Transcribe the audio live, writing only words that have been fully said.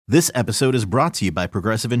This episode is brought to you by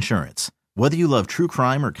Progressive Insurance. Whether you love true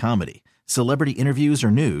crime or comedy, celebrity interviews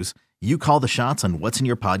or news, you call the shots on what's in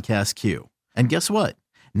your podcast queue. And guess what?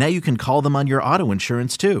 Now you can call them on your auto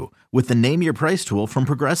insurance too with the Name Your Price tool from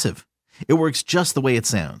Progressive. It works just the way it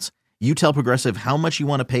sounds. You tell Progressive how much you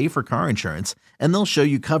want to pay for car insurance, and they'll show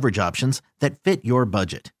you coverage options that fit your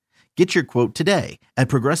budget. Get your quote today at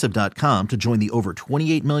Progressive.com to join the over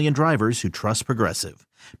 28 million drivers who trust Progressive.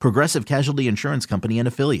 Progressive Casualty Insurance Company and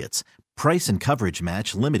Affiliates. Price and coverage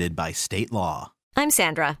match limited by state law. I'm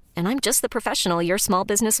Sandra, and I'm just the professional your small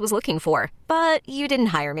business was looking for. But you didn't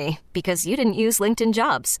hire me because you didn't use LinkedIn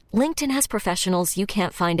Jobs. LinkedIn has professionals you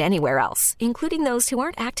can't find anywhere else, including those who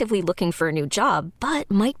aren't actively looking for a new job, but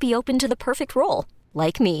might be open to the perfect role,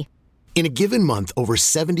 like me. In a given month, over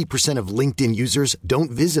 70% of LinkedIn users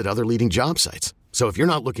don't visit other leading job sites. So if you're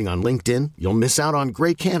not looking on LinkedIn, you'll miss out on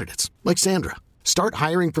great candidates like Sandra. Start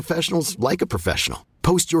hiring professionals like a professional.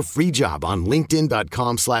 Post your free job on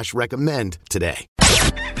linkedin.com/recommend today.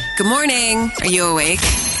 Good morning. Are you awake?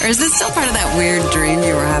 Or is this still part of that weird dream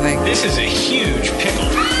you were having? This is a huge pickle.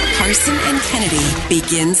 Carson and Kennedy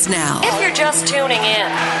begins now. If you're just tuning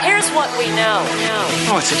in, here's what we know.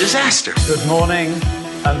 Oh, it's a disaster. Good morning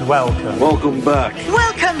and welcome. Welcome back.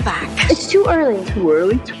 Welcome back. It's too early. Too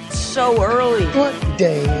early? So early. What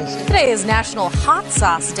day is it? Today is National Hot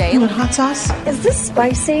Sauce Day. You want hot sauce? Is this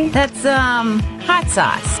spicy? That's, hot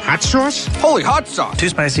sauce. Hot sauce? Holy hot sauce. Too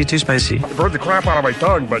spicy, too spicy. It burned the crap out of my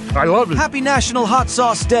tongue, but I love it. Happy National Hot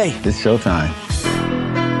Sauce Day. It's showtime.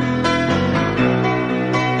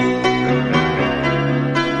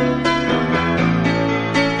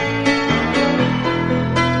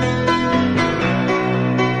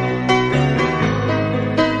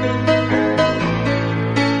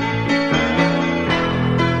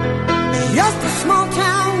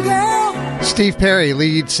 Steve Perry,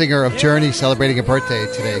 lead singer of Journey, celebrating a birthday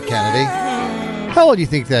today, Kennedy. How old do you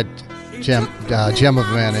think that gem of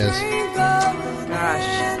a man is? Gosh,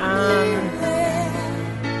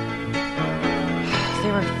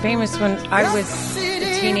 they were famous when I was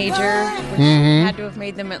a teenager, which had to have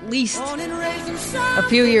made them at least a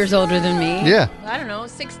few years older than me. Yeah. I don't know,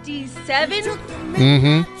 67?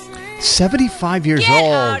 75 years Get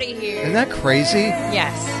old. out of here. Isn't that crazy?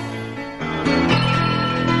 Yes.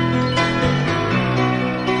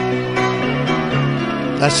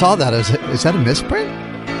 I saw that. Is that a misprint?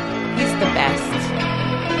 He's the best.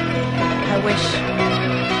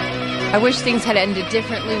 I wish things had ended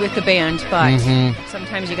differently with the band, but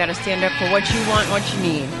sometimes you got to stand up for what you want, what you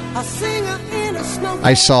need.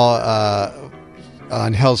 I saw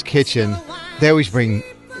on Hell's Kitchen, they always bring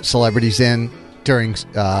celebrities in during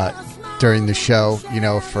the show,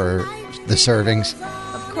 for the servings.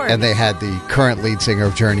 Of course. And they had the current lead singer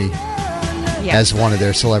of Journey as one of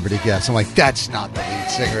their celebrity guests. I'm like, that's not the lead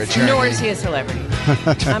singer of Journey. Nor is he a celebrity.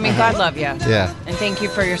 I mean, God love you. Yeah. And thank you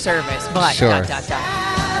for your service. But, Sure. ...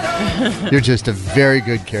 You're just a very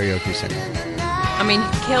good karaoke singer. I mean, he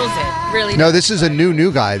kills it. Really. No, this is a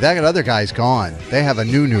new guy. That other guy's gone. They have a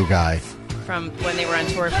new guy. From when they were on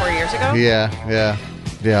tour 4 years ago? Yeah.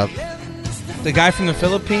 The guy from the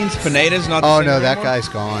Philippines, Pineda's not the Oh, singer no, that anymore? guy's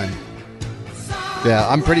gone. Yeah,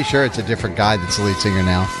 I'm pretty sure it's a different guy that's the lead singer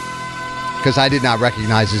now. Because I did not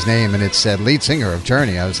recognize his name, and it said lead singer of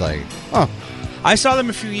Journey. I was like, oh. I saw them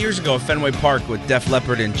a few years ago at Fenway Park with Def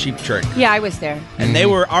Leppard and Cheap Trick. Yeah, I was there. And they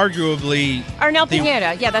were arguably... Arnel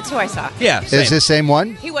Pineda. Yeah, that's who I saw. Yeah, same. Is this same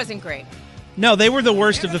one? He wasn't great. No, they were the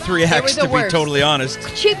worst of the three acts, to be totally honest.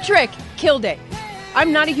 Cheap Trick killed it.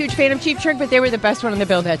 I'm not a huge fan of Cheap Trick, but they were the best one on the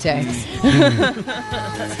bill that day.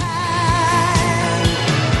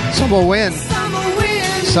 Some will win.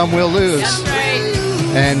 Some will lose. That's right.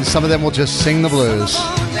 And some of them will just sing the blues.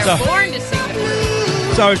 They're born to sing the blues.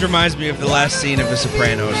 This always reminds me of the last scene of The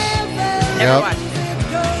Sopranos. Never watched it.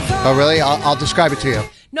 Oh, really? I'll describe it to you.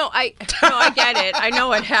 No, I get it. I know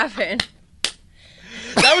what happened.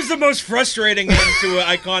 That was the most frustrating end to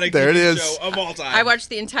an iconic TV show of all time. I watched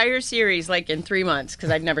the entire series in 3 months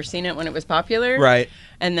because I'd never seen it when it was popular. Right.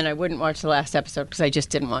 And then I wouldn't watch the last episode because I just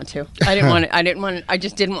didn't want to. I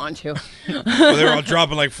just didn't want to. Well, they were all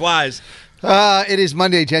dropping like flies. It is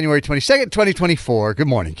Monday, January 22nd, 2024. Good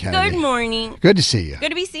morning, Kennedy. Good morning. Good to see you. Good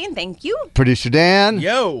to be seen. Thank you. Producer Dan.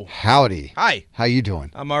 Yo. Howdy. Hi. How you doing?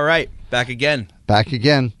 I'm all right. Back again. Back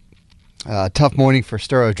again. Tough morning for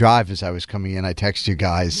Sturo Drive as I was coming in. I texted you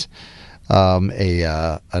guys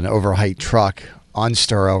an overheight truck on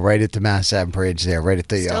Sturo right at the Mass Ave Bridge there, right at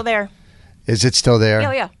the... Still there. Is it still there?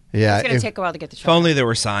 Yeah. Yeah. It's going to take a while to get the truck. If only there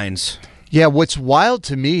were signs. Yeah, what's wild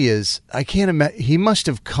to me is I can't imagine... He must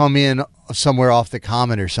have come in somewhere off the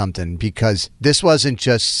Common or something because this wasn't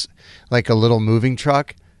just like a little moving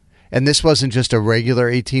truck. And this wasn't just a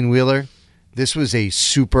regular 18-wheeler. This was a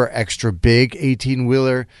super extra big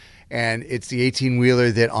 18-wheeler. And it's the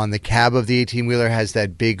 18-wheeler that on the cab of the 18-wheeler has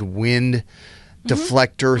that big wind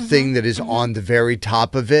deflector thing that is on the very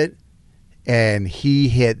top of it. And he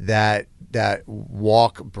hit that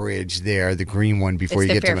walk bridge there, the green one before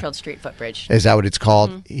you get to Fairfield Street footbridge. Is that what it's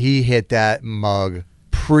called? He hit that mug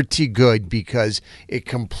pretty good because it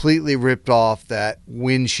completely ripped off that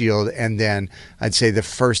windshield, and then I'd say the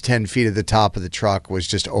first 10 feet of the top of the truck was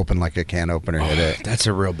just open like a can opener. Hit it. That's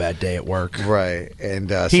a real bad day at work. Right.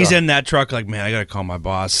 And he's in that truck like, man, I got to call my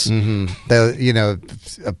boss. They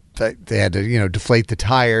had to, deflate the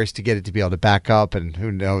tires to get it to be able to back up, and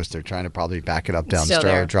who knows? They're trying to probably back it up down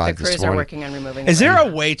Stroh Drive this morning. The crews are working on removing. Is there a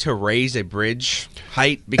way to raise a bridge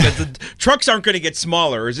height because the trucks aren't going to get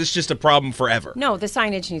smaller? Or is this just a problem forever? No, the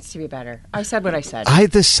signage needs to be better. I said what I said.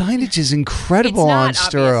 The signage is incredible on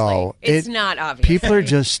Stroh. It's not obvious. People are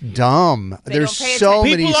just dumb. There's so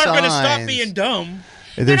many signs. People aren't going to stop being dumb.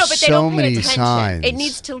 There's but they so don't pay many attention. signs. It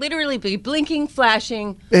needs to literally be blinking,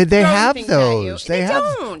 flashing. They have those. They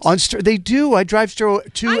don't. They do. I drive to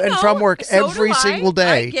and from work every single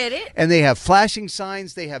day. I get it. And they have flashing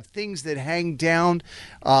signs. They have things that hang down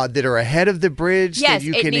that are ahead of the bridge that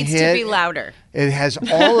you can hit. Yes, it needs to be louder. It has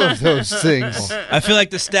all of those things. I feel like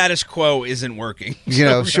the status quo isn't working.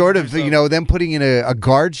 Short of them putting in a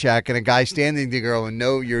guard shack and a guy standing there going,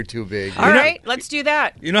 "No, you're too big." All right, let's do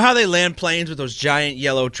that. You know how they land planes with those giant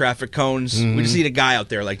yellow traffic cones? Mm-hmm. We just need a guy out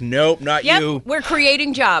there like, nope, not you. We're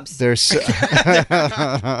creating jobs. It'll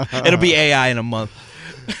be AI in a month.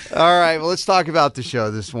 All right, well, let's talk about the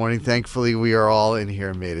show this morning. Thankfully, we are all in here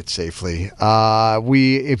and made it safely.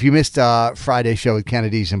 If you missed Friday's show with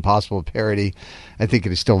Kennedy's Impossible Parody, I think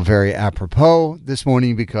it is still very apropos this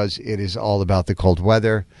morning because it is all about the cold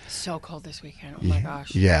weather. So cold this weekend. Oh, my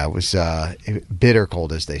gosh. Yeah, it was bitter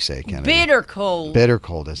cold, as they say, Kennedy. Bitter cold. Bitter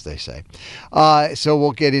cold, as they say. So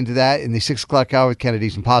we'll get into that in the 6 o'clock hour with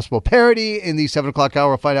Kennedy's Impossible Parody. In the 7 o'clock hour,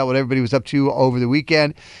 we'll find out what everybody was up to over the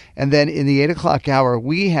weekend. And then in the 8 o'clock hour,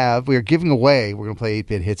 we are giving away, we're going to play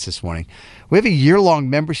 8-Bit Hits this morning. We have a year-long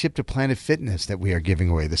membership to Planet Fitness that we are giving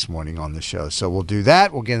away this morning on the show. So we'll do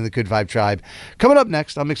that. We'll get in the Good Vibe Tribe. Coming up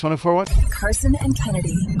next on Mix 104.1. Carson and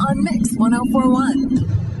Kennedy on Mix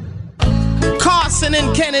 104.1. Carson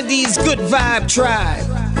and Kennedy's Good Vibe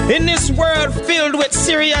Tribe. In this world filled with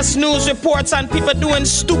serious news reports and people doing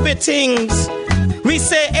stupid things, we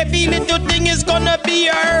say every little thing is gonna be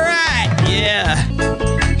alright. Yeah.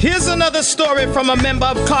 Here's another story from a member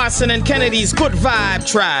of Carson and Kennedy's Good Vibe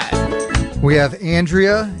Tribe. We have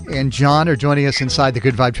Andrea and John are joining us inside the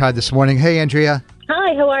Good Vibe Tribe this morning. Hey, Andrea.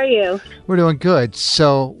 Hi, how are you? We're doing good.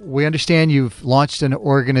 So we understand you've launched an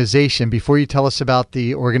organization. Before you tell us about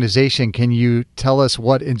the organization, can you tell us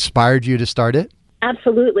what inspired you to start it?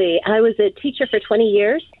 Absolutely. I was a teacher for 20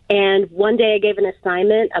 years, and one day I gave an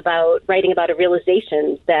assignment about writing about a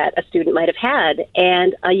realization that a student might have had.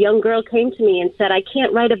 And a young girl came to me and said, I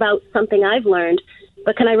can't write about something I've learned,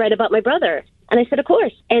 but can I write about my brother? And I said, of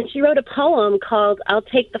course. And she wrote a poem called I'll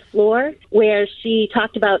Take the Floor, where she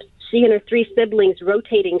talked about she and her 3 siblings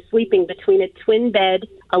rotating, sleeping between a twin bed,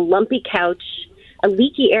 a lumpy couch, a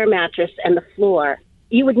leaky air mattress, and the floor.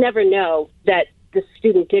 You would never know that the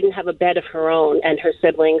student didn't have a bed of her own and her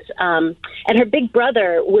siblings. And her big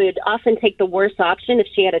brother would often take the worst option if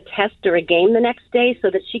she had a test or a game the next day so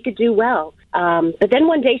that she could do well. But then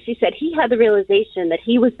one day she said he had the realization that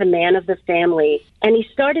he was the man of the family. And he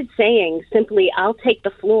started saying simply, I'll take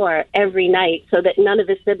the floor every night so that none of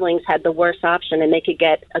his siblings had the worst option and they could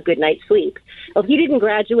get a good night's sleep. Well, he didn't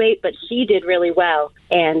graduate, but she did really well.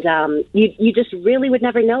 And you just really would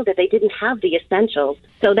never know that they didn't have the essentials.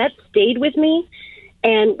 So that stayed with me.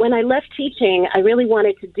 And when I left teaching, I really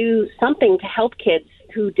wanted to do something to help kids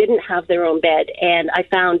who didn't have their own bed. And I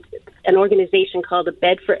found an organization called A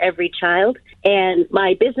Bed for Every Child. And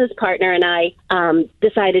my business partner and I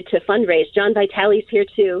decided to fundraise. John Vitale's here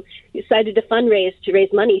too. We decided to fundraise to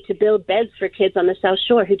raise money to build beds for kids on the South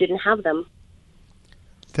Shore who didn't have them.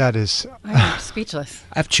 That is... I'm speechless.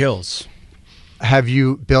 I have chills. Have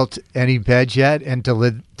you built any beds yet and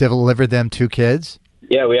delivered them to kids?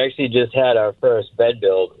 Yeah, we actually just had our first bed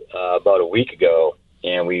build about a week ago,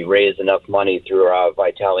 and we raised enough money through our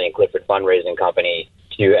Vitale and Clifford fundraising company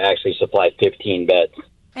to actually supply 15 beds.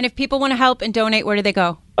 And if people want to help and donate, where do they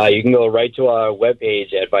go? You can go right to our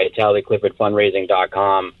webpage at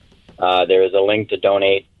VitaleCliffordFundraising.com. There is a link to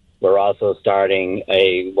donate. We're also starting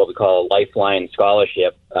what we call a Lifeline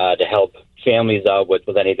Scholarship to help families out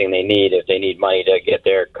with anything they need. If they need money to get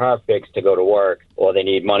their car fixed to go to work, or they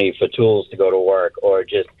need money for tools to go to work, or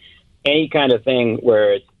just any kind of thing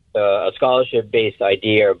where a scholarship-based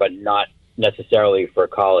idea, but not necessarily for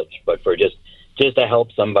college, but for just to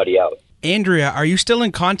help somebody out. Andrea, are you still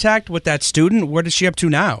in contact with that student? What is she up to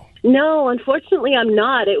now? No, unfortunately, I'm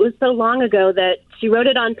not. It was so long ago that she wrote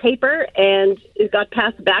it on paper and it got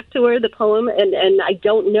passed back to her, the poem, and I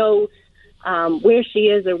don't know where she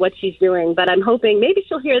is or what she's doing, but I'm hoping maybe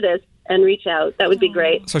she'll hear this and reach out. That would be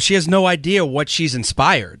great. So she has no idea what she's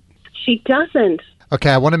inspired. She doesn't. Okay,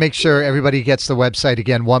 I want to make sure everybody gets the website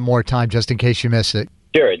again one more time, just in case you missed it.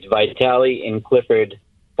 Sure, it's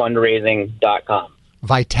VitaliandCliffordFundraising.com.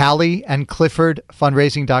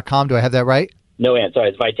 VitaliandCliffordFundraising.com. Do I have that right? No, sorry,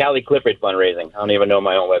 it's Vitali Clifford Fundraising. I don't even know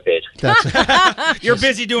my own webpage. You're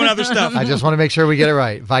busy doing other stuff. I just want to make sure we get it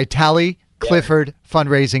right.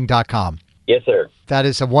 VitaliCliffordFundraising.com. Yes, sir. That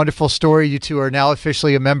is a wonderful story. You two are now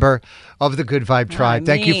officially a member of the Good Vibe Tribe.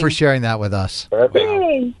 Thank you for sharing that with us. Perfect.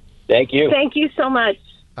 Yay. Thank you. Thank you so much.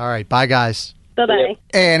 All right. Bye, guys. Bye-bye.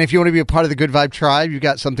 And if you want to be a part of the Good Vibe Tribe, you've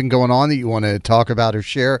got something going on that you want to talk about or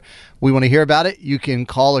share, we want to hear about it. You can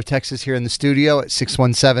call or text us here in the studio at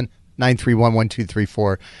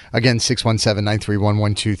 617-931-1234. Again,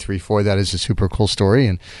 617-931-1234. That is a super cool story,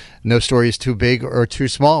 and no story is too big or too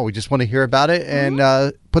small. We just want to hear about it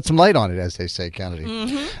and put some light on it, as they say, Kennedy.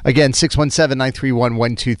 Again,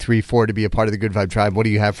 617-931-1234 to be a part of the Good Vibe Tribe. What do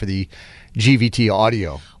you have for the GVT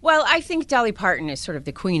audio? Well, I think Dolly Parton is sort of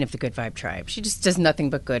the queen of the Good Vibe Tribe. She just does nothing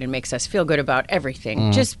but good and makes us feel good about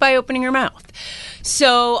everything just by opening her mouth.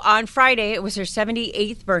 So on Friday, it was her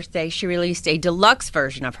 78th birthday. She released a deluxe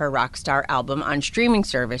version of her Rockstar album on streaming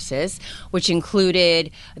services, which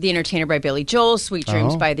included The Entertainer by Billy Joel, Sweet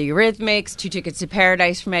Dreams by The Eurythmics, 2 Tickets to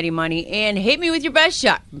Paradise from Eddie Money, and Hit Me With Your Best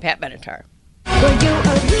Shot from Pat Benatar. Well, you're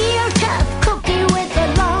a real tough cookie with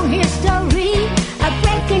a long history of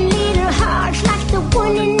breaking little hearts like the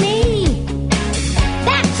one in me.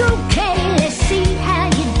 That's okay, let's see how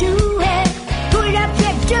you do it. Put up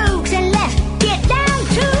your dukes and let's get down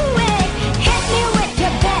to it. Hit me with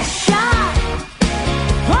your best shot.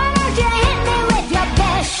 Why don't you hit me with your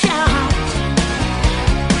best shot?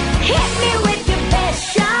 Hit me with your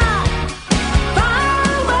best shot. Far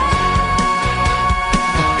away.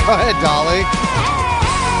 Go ahead, Dolly.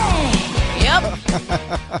 Yep.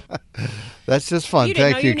 That's just fun. You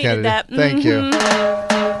didn't Thank know you, you Kennedy. needed that. Thank you.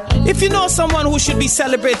 If you know someone who should be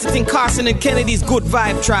celebrated in Carson and Kennedy's Good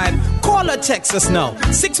Vibe Tribe, call or text us now.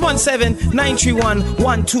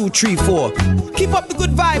 617-931-1234. Keep up the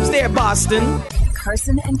good vibes there, Boston.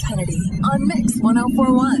 Carson and Kennedy on Mix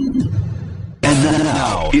 104.1. And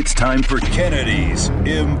now it's time for Kennedy's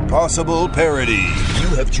Impossible Parody.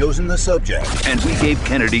 You have chosen the subject, and we gave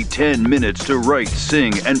Kennedy 10 minutes to write,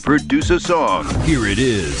 sing, and produce a song. Here it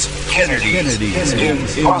is,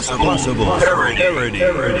 Kennedy's Impossible Parody.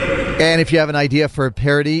 And if you have an idea for a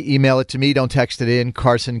parody, email it to me. Don't text it in.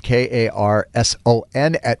 Carson,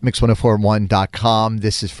 Karson, at mix1041.com.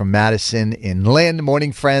 This is from Madison in Lynn.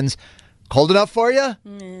 Morning, friends. Cold enough for you?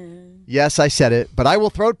 Yes, I said it, but I will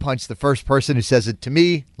throat punch the first person who says it to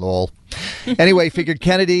me. Lol. Anyway, figured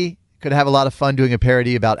Kennedy could have a lot of fun doing a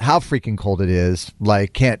parody about how freaking cold it is,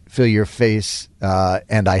 like Can't Feel Your Face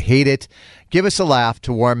and I Hate It. Give us a laugh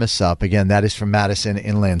to warm us up. Again, that is from Madison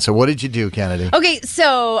in Lynn. So what did you do, Kennedy? Okay,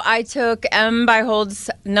 so I took M. by Hold's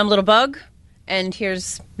Numb Little Bug, and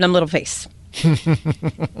here's Numb Little Face.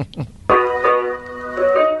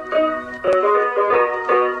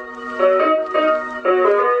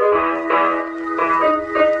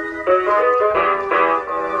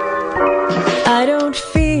 I don't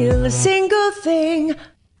feel a single thing.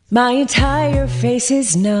 My entire face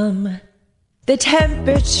is numb. The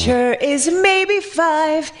temperature is maybe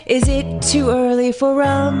 5. Is it too early for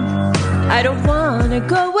rum? I don't wanna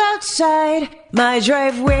go outside. My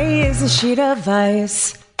driveway is a sheet of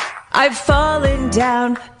ice. I've fallen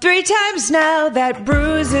down 3 times now. That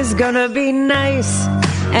bruise is gonna be nice.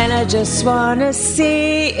 And I just wanna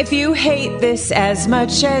see if you hate this as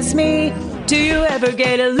much as me. Do you ever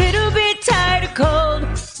get a little bit tired of cold?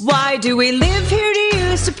 Why do we live here, do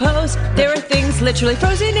you suppose? There are things literally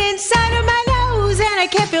frozen inside of my nose, and I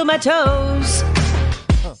can't feel my toes.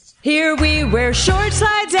 Here we wear short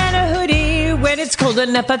slides and a hoodie when it's cold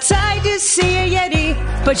enough outside to see a Yeti.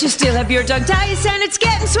 But you still have your dunked ice and it's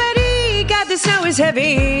getting sweaty. God, the snow is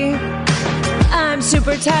heavy. I'm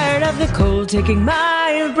super tired of the cold taking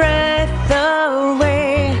my breath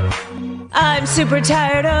away. I'm super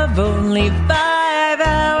tired of only 5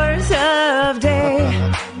 hours of day.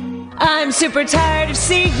 I'm super tired of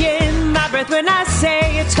seeing my breath when I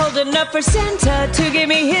say it's cold enough for Santa to give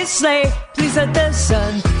me his sleigh. Please let the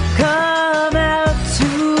sun come out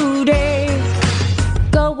today.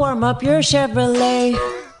 Go warm up your Chevrolet.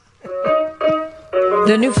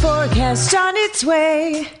 The new forecast on its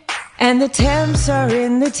way, and the temps are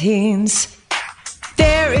in the teens.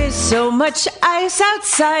 There is so much ice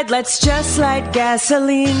outside, let's just light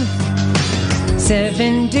gasoline.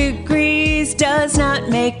 7 degrees does not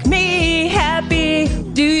make me happy.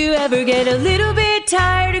 Do you ever get a little bit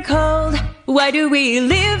tired of cold? Why do we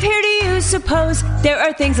live here, do you suppose? There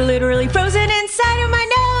are things literally frozen inside of my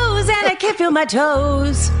nose, and I can't feel my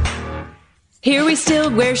toes. Here we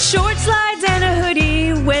still wear short slides and a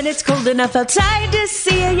hoodie when it's cold enough outside to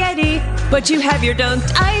see a Yeti. But you have your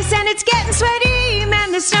dunked ice and it's getting sweaty.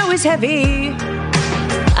 Man, the snow is heavy.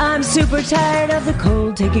 I'm super tired of the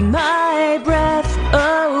cold taking my breath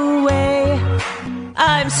away.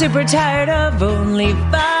 I'm super tired of only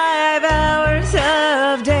 5 hours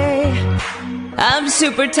of day. I'm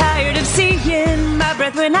super tired of seeing my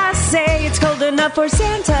breath when I say it's cold enough for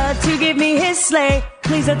Santa to give me his sleigh.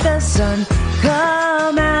 Please let the sun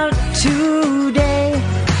come out today.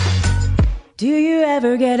 Do you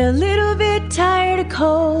ever get a little bit tired of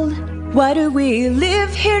cold? Why do we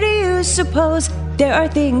live here, do you suppose? There are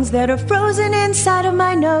things that are frozen inside of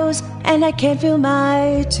my nose, and I can't feel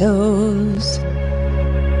my toes.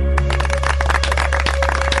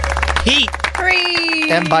 Heat.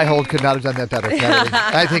 M. Byhold could not have done that better, Kennedy.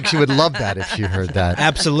 I think she would love that if she heard that.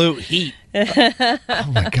 Absolute heat. Oh,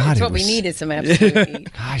 my God. That's what we need is some absolute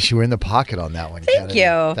heat. Gosh, you were in the pocket on that one, Thank you.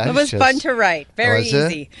 It was fun to write. Very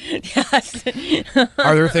easy. Yes.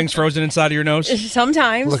 Are there things frozen inside of your nose?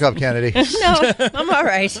 Sometimes. Look up, Kennedy. No, I'm all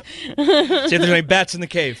right. See if there's any bats in the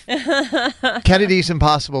cave. Kennedy's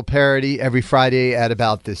Impossible Parody every Friday at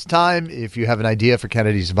about this time. If you have an idea for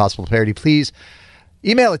Kennedy's Impossible Parody, please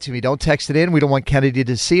email it to me. Don't text it in. We don't want Kennedy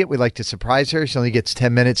to see it. We like to surprise her. She only gets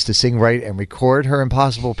 10 minutes to sing, write, and record her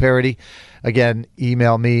Impossible Parody. Again,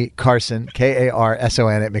 email me, Carson,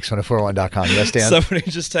 Karson, at mix1041.com. Yes, Dan? Somebody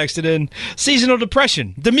just texted in, Seasonal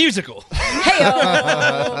Depression, the musical.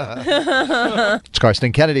 Hey-o! It's Carson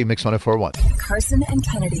and Kennedy, Mix 1041. Carson and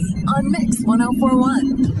Kennedy on Mix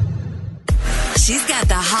 1041. She's got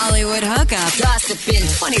the Hollywood hookup, gossiping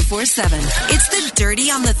 24/7. It's the Dirty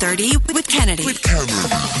on the 30 with Kennedy.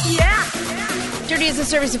 Yeah! Dirty is a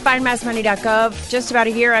service of findmassmoney.gov. Just about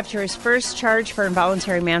a year after his first charge for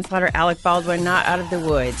involuntary manslaughter, Alec Baldwin not out of the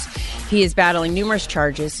woods. He is battling numerous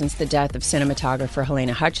charges since the death of cinematographer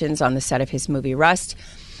Helena Hutchins on the set of his movie Rust.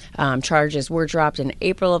 Charges were dropped in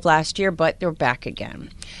April of last year, but they're back again.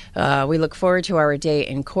 We look forward to our day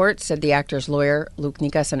in court, said the actor's lawyer, Luke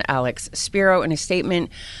Nikas and Alex Spiro. In a statement,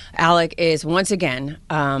 Alec is once again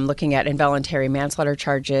looking at involuntary manslaughter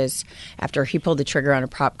charges after he pulled the trigger on a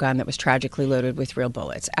prop gun that was tragically loaded with real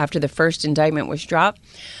bullets. After the first indictment was dropped,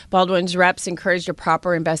 Baldwin's reps encouraged a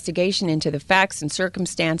proper investigation into the facts and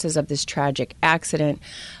circumstances of this tragic accident.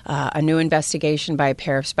 A new investigation by a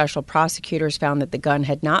pair of special prosecutors found that the gun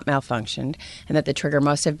had not malfunctioned and that the trigger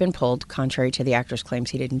must have been pulled, contrary to the actor's claims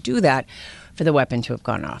he didn't do that, for the weapon to have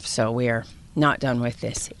gone off. So we are not done with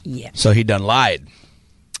this yet. So he done lied.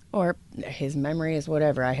 Or his memory is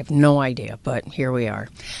whatever. I have no idea, but here we are.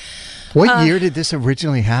 What year did this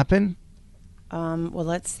originally happen? Well,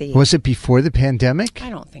 let's see. Was it before the pandemic? I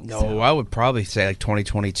don't think so. No, I would probably say like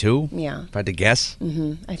 2022. Yeah. If I had to guess.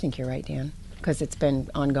 I think you're right, Dan, because it's been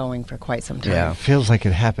ongoing for quite some time. Yeah. It feels like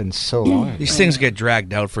it happened so long. These things get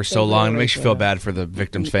dragged out for so long. It makes you feel bad for the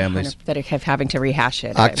victims' families. That are having to rehash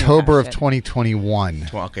it. October of 2021.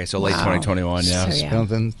 Okay, so late 2021, yeah. So,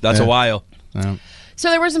 yeah. That's a while. Yeah. So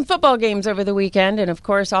there were some football games over the weekend, and of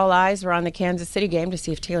course all eyes were on the Kansas City game to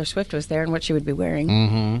see if Taylor Swift was there and what she would be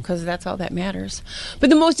wearing, because that's all that matters. But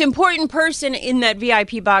the most important person in that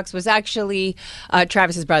VIP box was actually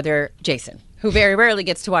Travis's brother, Jason, who very rarely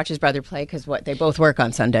gets to watch his brother play because they both work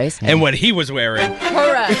on Sundays. And what he was wearing.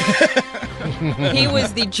 Correct. He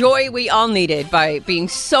was the joy we all needed by being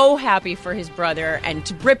so happy for his brother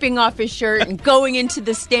and ripping off his shirt and going into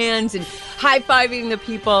the stands and high-fiving the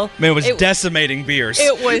people. Man, it was decimating beers.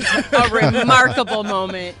 It was a remarkable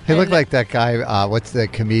moment. He looked like that guy, what's the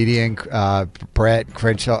comedian, Brett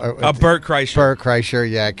Crenshaw? Bert Kreischer. Bert Kreischer,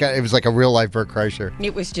 yeah. It was like a real-life Bert Kreischer.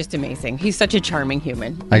 It was just amazing. He's such a charming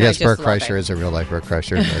human. I guess Bert Kreischer is a real-life Bert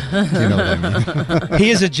Kreischer. But you know what I mean. He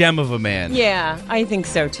is a gem of a man. Yeah, I think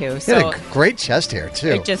so, too. He had a great chest hair, too.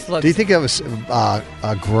 It just looks... Do you think it was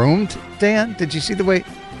groomed, Dan? Did you see the way...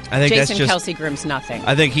 I think Jason that's just, Kelce grooms nothing.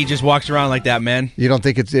 I think he just walks around like that, man. You don't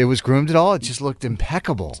think it was groomed at all? It just looked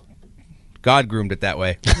impeccable. God groomed it that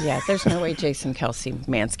way. Yeah, there's no way Jason Kelce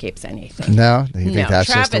manscapes anything. No? You think that's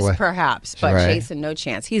Travis just the way? perhaps, but Right. Jason, no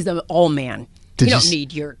chance. He's the all man. You don't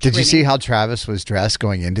need your Did you trimming. see how Travis was dressed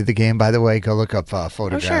going into the game, by the way? Go look up Oh,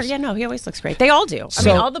 photographs. sure. Yeah, no, he always looks great. They all do. I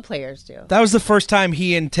mean, all the players do. That was the first time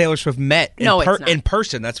he and Taylor Swift met No, it's not. in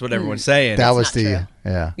person. That's what everyone's saying. That was the,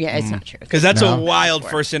 yeah. Yeah, it's not true. Because that's a wild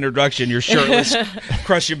first introduction. You're shirtless,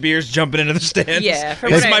 crushing beers, jumping into the stands. Yeah,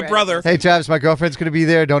 from It's what I my read. brother. Hey, Travis, my girlfriend's going to be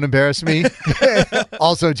there. Don't embarrass me.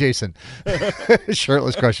 Also, Jason.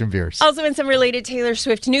 Shirtless crushing beers. Also, in some related Taylor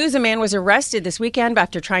Swift news, a man was arrested this weekend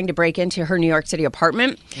after trying to break into her New York City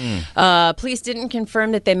apartment. Police didn't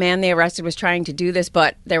confirm that the man they arrested was trying to do this,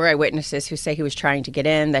 but there were eyewitnesses who say he was trying to get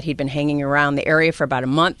in, that he'd been hanging around the area for about a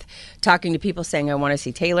month, talking to people saying, I want to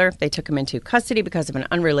see Taylor. They took him into custody because of an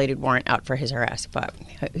unrelated warrant out for his arrest, but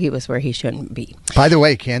he was where he shouldn't be. By the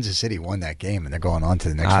way, Kansas City won that game, and they're going on to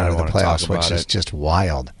the next I round don't of the wanna talk playoffs, which about is it. just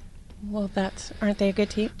wild. Well, aren't they a good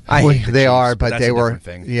team? I hate the They Chiefs, are, but that's they a were,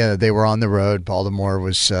 different thing. yeah, they were on the road. Baltimore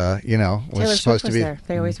was, Taylor was supposed Swift to was be. there.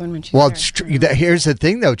 They always win when she's Well, there. here's the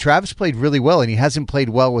thing, though. Travis played really well, and he hasn't played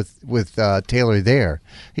well with Taylor there.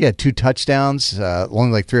 He had 2 touchdowns,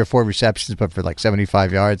 only like 3 or 4 receptions, but for like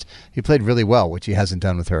 75 yards. He played really well, which he hasn't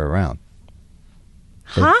done with her around.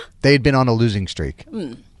 Huh? They had been on a losing streak.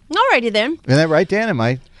 Alrighty then. Isn't that right, Dan?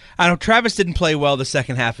 I know Travis didn't play well the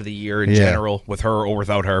second half of the year in general, with her or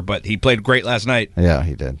without her, but he played great last night. Yeah,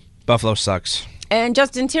 he did. Buffalo sucks. And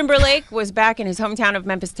Justin Timberlake was back in his hometown of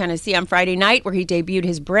Memphis, Tennessee on Friday night, where he debuted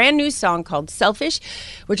his brand new song called Selfish,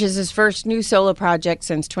 which is his first new solo project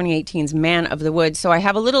since 2018's Man of the Woods. So I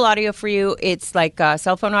have a little audio for you. It's like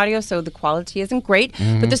cell phone audio, so the quality isn't great,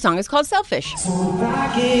 but the song is called Selfish.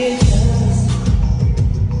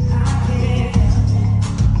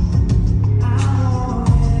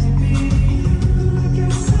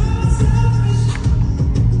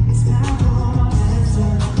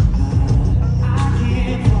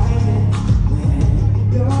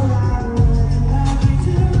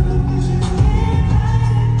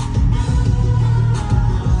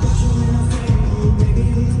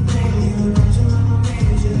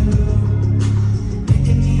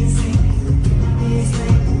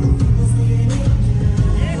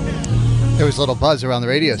 There was a little buzz around the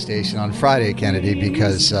radio station on Friday, Kennedy,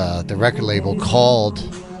 because the record label called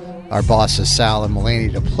our bosses Sal and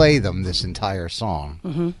Mulaney to play them this entire song.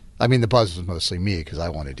 Mm-hmm. I mean, the buzz was mostly me because I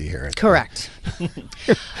wanted to hear it. Correct.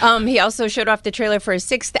 He also showed off the trailer for his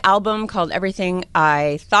 6th album called Everything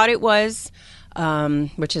I Thought It Was,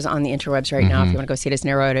 which is on the interwebs right now. If you want to go see it, it's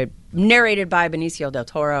narrated by Benicio del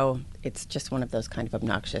Toro. It's just one of those kind of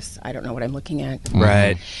obnoxious, I don't know what I'm looking at.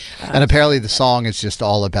 Right. And apparently the song is just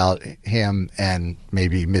all about him and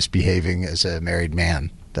maybe misbehaving as a married man.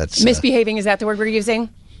 That's Misbehaving, is that the word we're using?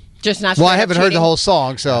 Just not well, I straight up haven't heard the cheating? whole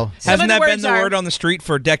song, so Hasn't that been words the are- word on the street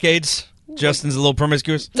for decades? Justin's a little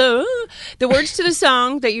promiscuous. The words to the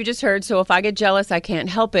song that you just heard. So if I get jealous, I can't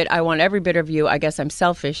help it. I want every bit of you. I guess I'm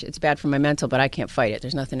selfish. It's bad for my mental, but I can't fight it.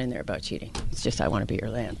 There's nothing in there about cheating. It's just I want to be your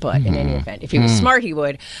land. But in any event, if he was smart, he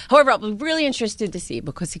would. However, I was really interested to see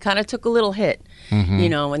because he kind of took a little hit, you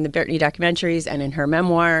know, in the Britney documentaries and in her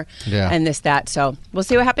memoir and this, that. So we'll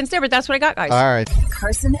see what happens there. But that's what I got, guys. all right.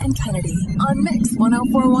 Carson and Kennedy on Mix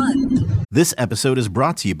 104.1. This episode is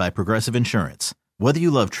brought to you by Progressive Insurance. Whether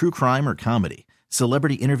you love true crime or comedy,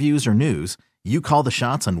 celebrity interviews or news, you call the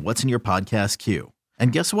shots on what's in your podcast queue.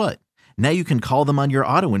 And guess what? Now you can call them on your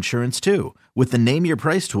auto insurance too with the Name Your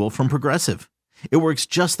Price tool from Progressive. It works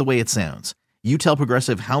just the way it sounds. You tell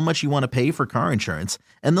Progressive how much you want to pay for car insurance,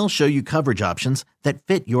 and they'll show you coverage options that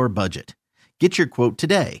fit your budget. Get your quote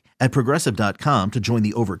today at Progressive.com to join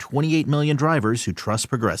the over 28 million drivers who trust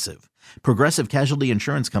Progressive. Progressive Casualty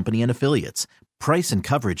Insurance Company and Affiliates. Price and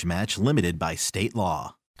coverage match limited by state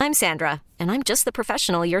law. I'm Sandra, and I'm just the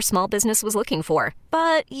professional your small business was looking for.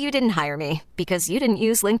 But you didn't hire me because you didn't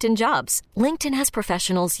use LinkedIn Jobs. LinkedIn has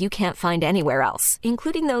professionals you can't find anywhere else,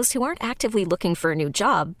 including those who aren't actively looking for a new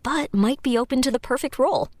job, but might be open to the perfect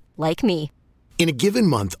role, like me. In a given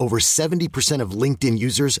month, over 70% of LinkedIn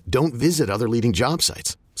users don't visit other leading job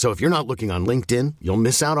sites. So if you're not looking on LinkedIn, you'll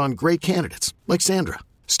miss out on great candidates like Sandra.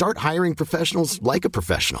 Start hiring professionals like a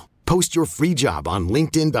professional. Post your free job on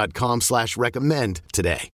linkedin.com/recommend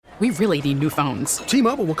today. We really need new phones.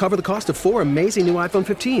 T-Mobile will cover the cost of 4 amazing new iPhone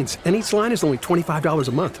 15s, and each line is only $25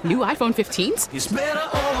 a month. New iPhone 15s? It's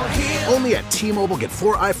better over here. Only at T-Mobile, get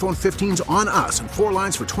 4 iPhone 15s on us and 4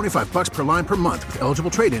 lines for $25 per line per month with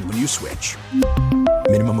eligible trade-in when you switch.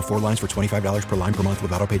 Minimum of 4 lines for $25 per line per month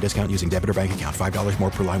with autopay discount using debit or bank account. $5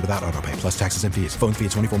 more per line without autopay, plus taxes and fees. Phone fee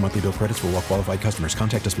at 24 monthly bill credits for well-qualified customers.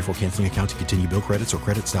 Contact us before canceling account to continue bill credits or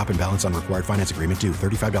credit stop and balance on required finance agreement due.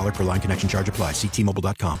 $35 per line connection charge applies. See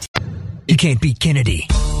T-Mobile.com. You can't beat Kennedy.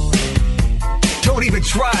 Don't even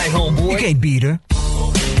try, homeboy. You can't beat her.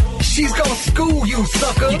 She's gonna school you,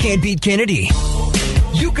 sucker. You can't beat Kennedy.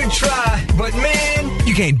 You can try, but man,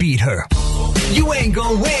 you can't beat her. You ain't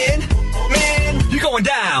gonna win, man, you're going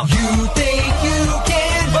down. You think you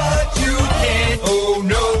can, but you can't. Oh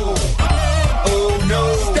no, oh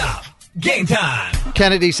no. Stop, game time.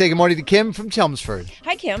 Kennedy, say good morning to Kim from Chelmsford.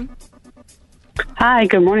 Hi, Kim. Hi,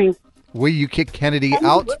 good morning. Will you kick Kennedy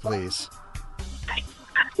out, please?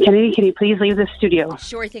 Kennedy, can you please leave the studio?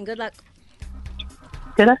 Sure thing. Good luck.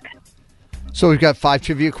 Good luck. So we've got 5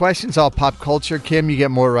 trivia questions, all pop culture. Kim, you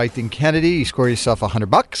get more right than Kennedy. You score yourself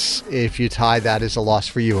 $100. If you tie, that is a loss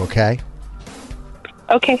for you, okay?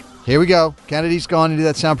 Okay. Here we go. Kennedy's gone into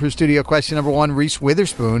that soundproof studio. Question number 1. Reese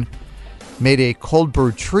Witherspoon made a cold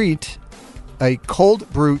brew treat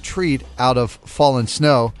out of fallen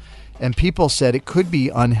snow, and people said it could be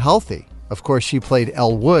unhealthy. Of course, she played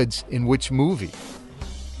Elle Woods in which movie?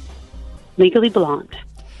 Legally Blonde.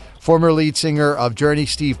 Former lead singer of Journey,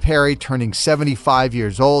 Steve Perry, turning 75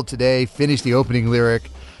 years old today, finished the opening lyric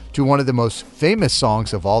to one of the most famous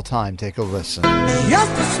songs of all time. Take a listen.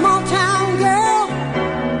 Just a small town girl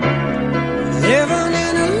living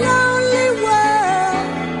in a lonely world.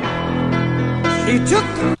 She took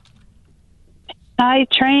the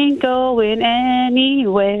night train going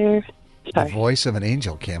anywhere. The voice of an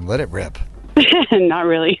angel, Kim. Let it rip. Not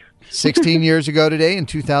really. 16 years ago today, in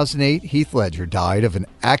 2008, Heath Ledger died of an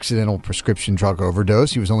accidental prescription drug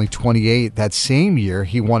overdose. He was only 28. That same year,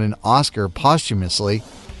 he won an Oscar posthumously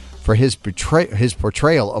for his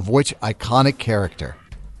portrayal of which iconic character?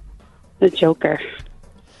 The Joker.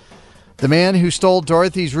 The man who stole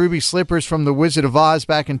Dorothy's ruby slippers from the Wizard of Oz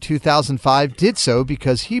back in 2005 did so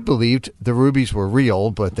because he believed the rubies were real,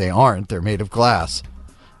 but they aren't. They're made of glass.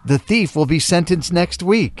 The thief will be sentenced next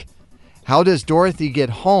week. How does Dorothy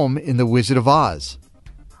get home in The Wizard of Oz?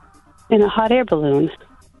 In a hot air balloon.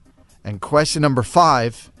 And question number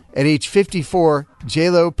 5. At age 54,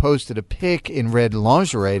 J-Lo posted a pic in red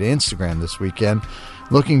lingerie to Instagram this weekend,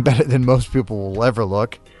 looking better than most people will ever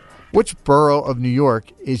look. Which borough of New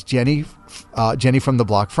York is Jenny from the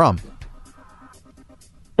block from?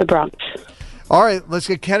 The Bronx. All right, let's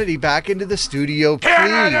get Kennedy back into the studio, please.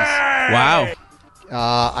 Wow.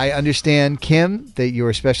 I understand, Kim, that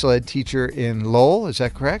you're a special ed teacher in Lowell. Is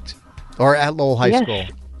that correct? Or at Lowell High School?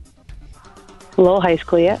 Lowell High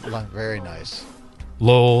School, yeah. Very nice.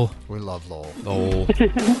 Lowell. We love Lowell. Lowell.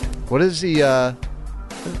 What is the are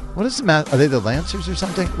they the Lancers or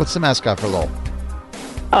something? What's the mascot for Lowell?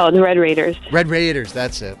 Oh, the Red Raiders. Red Raiders,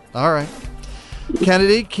 that's it. All right.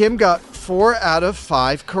 Kennedy, Kim got 4 out of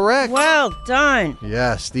 5 correct. Well done.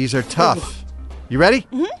 Yes, these are tough. You ready?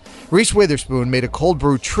 Mm-hmm. Reese Witherspoon made a cold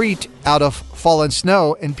brew treat out of fallen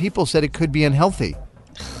snow, and people said it could be unhealthy.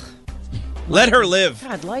 Let her live.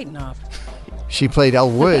 God, lighten up. She played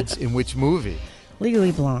Elle Woods in which movie?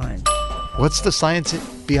 Legally Blonde. What's the science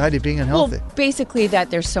behind it being unhealthy? Well, basically that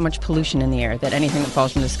there's so much pollution in the air that anything that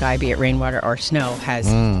falls from the sky, be it rainwater or snow, has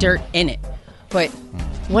dirt in it. But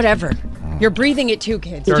whatever. You're breathing it too,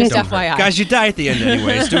 kids. Just FYI. Guys, you die at the end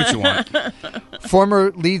anyways. Do what you want.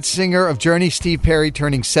 Former lead singer of Journey, Steve Perry,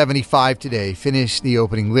 turning 75 today, finished the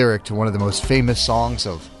opening lyric to one of the most famous songs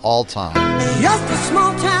of all time. just a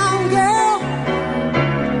small town girl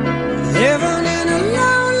living in a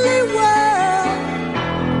lonely world.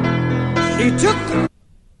 She took the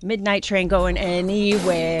Midnight Train going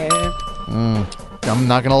anywhere. I'm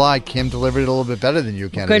not going to lie. Kim delivered it a little bit better than you,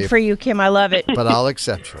 Kennedy. Good for you, Kim. I love it. But I'll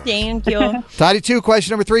accept yours. Thank you. 92,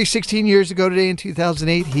 question number 3. 16 years ago today in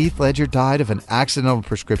 2008, Heath Ledger died of an accidental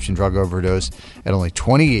prescription drug overdose at only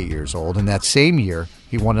 28 years old. And that same year,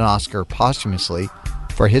 he won an Oscar posthumously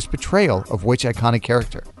for his portrayal of which iconic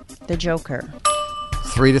character? The Joker.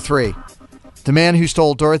 3-3. The man who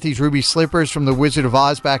stole Dorothy's ruby slippers from the Wizard of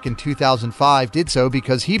Oz back in 2005 did so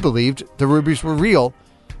because he believed the rubies were real,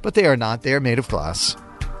 but they are not. They are made of glass.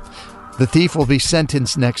 The thief will be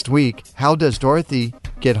sentenced next week. How does Dorothy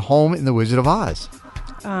get home in The Wizard of Oz?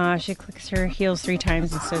 She clicks her heels 3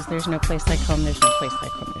 times and says, "There's no place like home. There's no place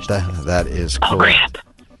like home." That is correct.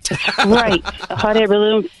 Right. The hot air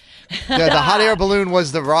balloon Yeah, the hot air balloon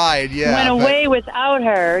was the ride. Yeah, went away without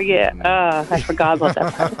her. Yeah. I forgot about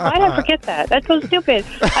that part. Why did I forget that? That's so stupid.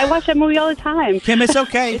 I watch that movie all the time. Kim, it's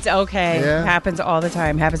okay. It's okay. Yeah. Happens all the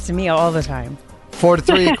time. Happens to me all the time.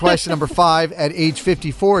 4-3. Question number 5. At age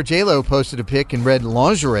 54, J-Lo posted a pic in red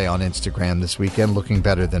lingerie on Instagram this weekend, looking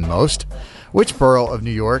better than most. Which borough of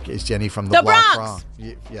New York is Jenny from the block Bronx.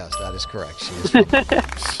 from? Yes, that is correct. She is from the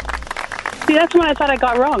Bronx. See, that's one I thought I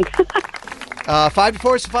got wrong.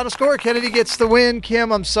 5-4 is the final score. Kennedy gets the win.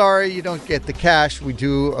 Kim, I'm sorry you don't get the cash. We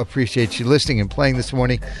do appreciate you listening and playing this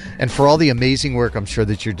morning, and for all the amazing work I'm sure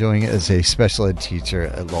that you're doing as a special ed teacher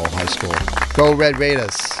at Lowell High School. Go Red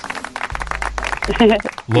Raiders.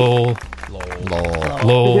 Lol.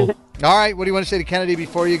 All right, what do you want to say to Kennedy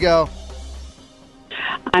before you go?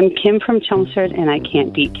 I'm Kim from Chelmsford, and I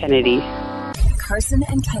can't beat Kennedy. Carson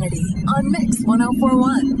and Kennedy on Mix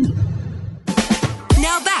 104.1.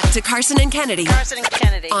 Now back to Carson and Kennedy.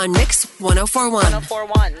 On Mix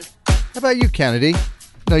 104.1. How about you, Kennedy?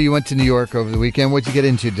 No, you went to New York over the weekend. What'd you get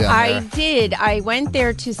into down there? I did. I went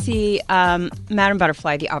there to see Madame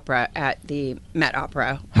Butterfly, the opera, at the Met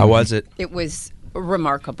Opera. How was it? It was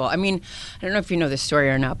remarkable. I mean, I don't know if you know the story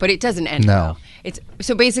or not, but it doesn't end No. well.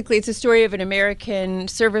 So basically, it's a story of an American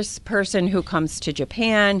service person who comes to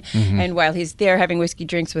Japan, and while he's there having whiskey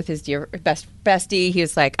drinks with his dear bestie, he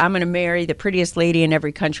was like, I'm going to marry the prettiest lady in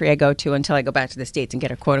every country I go to until I go back to the States and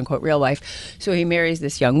get a quote-unquote real wife. So he marries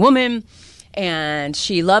this young woman, and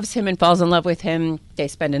she loves him and falls in love with him. They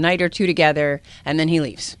spend a night or two together, and then he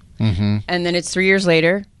leaves. And then it's 3 years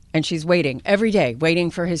later, and she's waiting every day,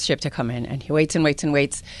 waiting for his ship to come in. And he waits and waits and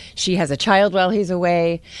waits. She has a child while he's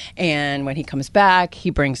away. And when he comes back, he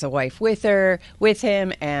brings a wife with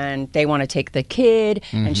him, and they want to take the kid.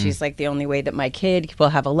 And she's like, the only way that my kid will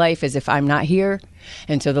have a life is if I'm not here.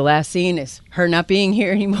 And so the last scene is her not being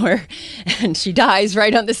here anymore. And she dies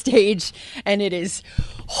right on the stage. And it is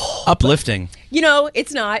uplifting. You know,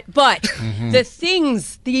 it's not, but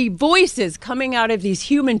the voices coming out of these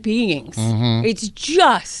human beings, it's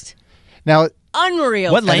just Now,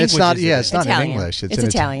 unreal. What language it's not, is it? it's not Italian. in English. It's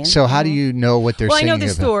Italian. So how do you know what they're Well, I singing know the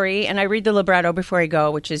about? story, and I read the libretto before I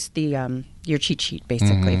go, which is the your cheat sheet,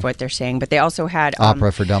 basically, of what they're saying. But they also had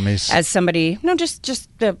Opera for Dummies. as somebody, no, just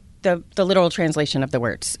the literal translation of the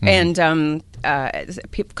words. And a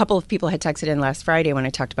couple of people had texted in last Friday when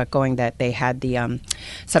I talked about going that they had the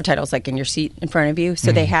subtitles like in your seat in front of you.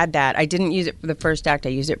 So they had that. I didn't use it for the first act. I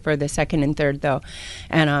used it for the second and third, though.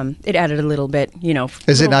 And it added a little bit, you know.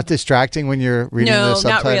 Is it not distracting when you're reading the subtitles? No,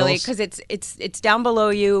 not really, because it's down below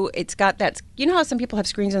you. It's got that, you know how some people have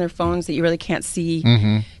screens on their phones that you really can't see?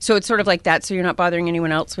 So it's sort of like that, so you're not bothering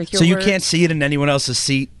anyone else with your So you words. can't see it in anyone else's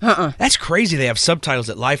seat? That's crazy. They have subtitles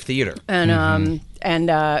at live theater.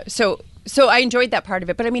 And so I enjoyed that part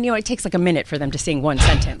of it. But I mean, you know, it takes like a minute for them to sing one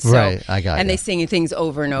sentence. So, Right, I got And ya. they sing things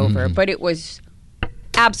over and over. But it was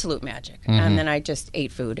absolute magic. And then I just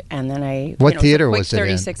ate food. And then I... What you know, theater so quick was it in?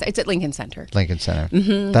 36. It's at Lincoln Center. Lincoln Center. Which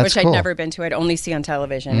That's cool. I'd never been to. I'd only see on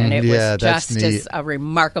television. And it Yeah, was that's just neat. as a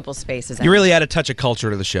remarkable space as You really add a touch of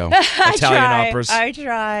culture to the show. Italian operas. I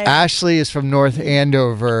try. Ashley is from North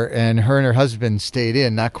Andover, and her husband stayed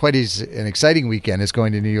in. Not quite as an exciting weekend as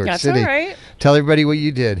going to New York That's City. all right. Tell everybody what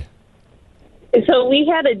you did. So we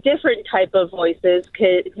had a different type of voices,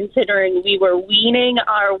 considering we were weaning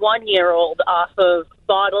our 1-year-old off of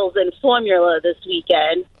bottles and formula this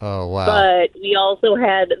weekend. Oh, wow. But we also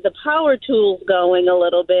had the power tools going a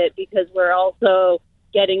little bit because we're also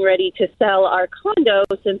getting ready to sell our condo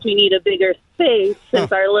since we need a bigger space, since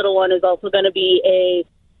our little one is also going to be a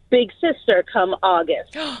big sister come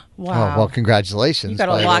August. Oh, well, congratulations. You got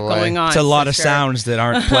a by lot the way. going on. It's a lot of sister. sounds that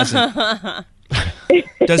aren't pleasant.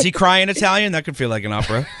 Does he cry in Italian? That could feel like an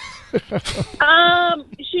opera.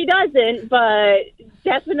 She doesn't, but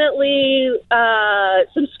definitely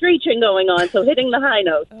some screeching going on, so hitting the high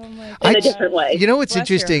notes in a different way. You know what's Bless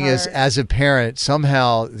your interesting is, heart. as a parent,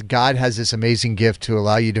 somehow God has this amazing gift to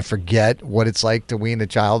allow you to forget what it's like to wean a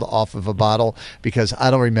child off of a bottle, because I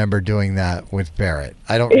don't remember doing that with Barrett.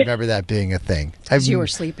 I don't remember that being a thing. Because you were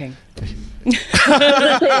sleeping.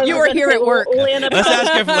 You were here at work. Let's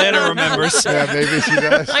ask if Lana remembers. Yeah, maybe she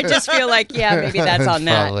does. I just feel like, yeah, maybe that's on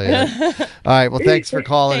that. Probably it. All right. Well, thanks for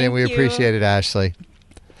calling in. We Thank you. appreciate it, Ashley.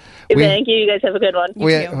 Thank you. You guys have a good one.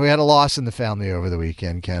 We had a loss in the family over the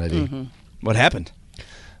weekend, Kennedy. What happened?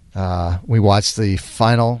 We watched the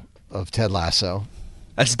final of Ted Lasso.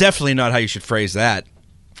 That's definitely not how you should phrase that.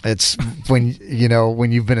 It's when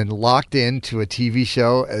you've been locked into a TV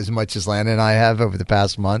show as much as Lana and I have over the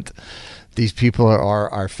past month. These people are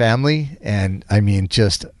our family, and I mean,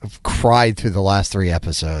 just cried through the last 3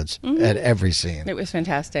 episodes at every scene. It was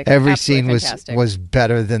fantastic. Every Absolutely scene fantastic. was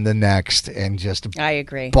better than the next, and just I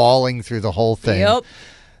agree. bawling through the whole thing. Yep.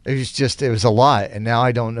 It was a lot, and now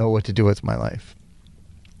I don't know what to do with my life.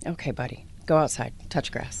 Okay, buddy. Go outside.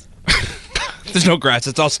 Touch grass. There's no grass.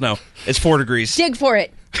 It's all snow. It's 4 degrees. Dig for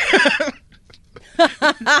it.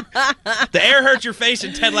 The air hurt your face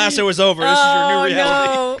and Ted Lasso is over. This is your new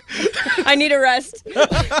reality. No. I need a rest.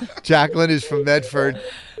 Jacqueline is from Medford.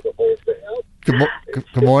 Good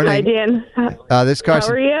morning. Hi, Dan. This is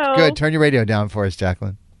Carson. How are you? Good. Turn your radio down for us,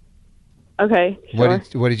 Jacqueline. Okay. Sure.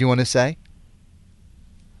 What did you want to say?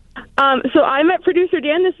 So I met producer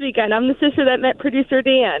Dan this weekend. I'm the sister that met producer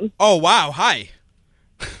Dan. Oh, wow. Hi.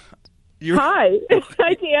 Hi.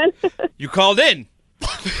 Hi, Dan. You called in.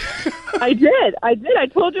 I did. I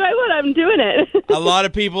told you I would. I'm doing it. A lot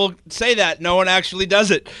of people say that. No one actually does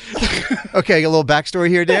it. Okay, a little backstory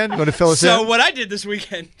here, Dan. You want to fill us in? So what I did this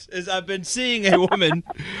weekend is I've been seeing a woman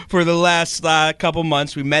for the last couple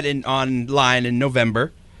months. We met online in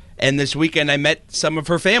November, and this weekend I met some of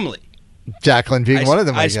her family. Jacqueline being one of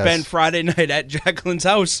them, I guess. spent Friday night at Jacqueline's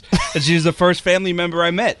house, and she was the first family member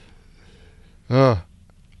I met. Oh.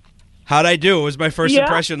 How'd I do? What was my first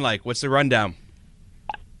impression like? What's the rundown?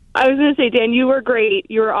 I was going to say, Dan, you were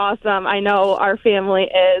great. You were awesome. I know our family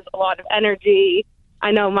is a lot of energy.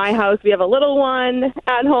 I know my house, we have a little one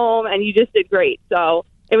at home, and you just did great. So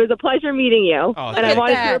it was a pleasure meeting you. Oh, and I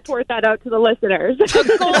wanted to report that out to the listeners. A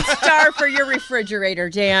gold star for your refrigerator,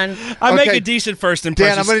 Dan. I make a decent first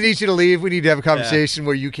impression. Dan, I'm going to need you to leave. We need to have a conversation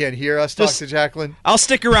where you can't hear us talk to Jacqueline. I'll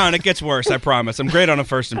stick around. It gets worse, I promise. I'm great on a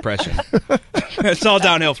first impression. It's all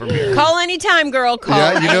downhill from here. Call anytime, girl.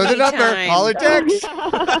 Call you know the number. anytime. Call or text.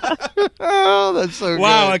 Oh, that's so good.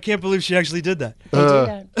 Wow, I can't believe she actually did that. They do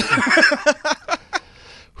that.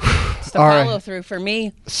 It's the follow through for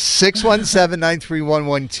me.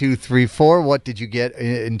 617-931-1234. What did you get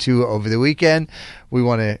into over the weekend? We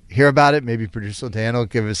want to hear about it. Maybe producer Dan will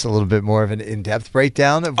give us a little bit more of an in-depth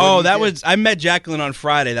breakdown of what I met Jacqueline on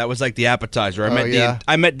Friday. That was like the appetizer.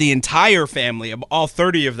 I met the entire family, all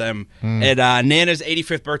 30 of them, at Nana's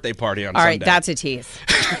 85th birthday party on Sunday. All right, that's a tease.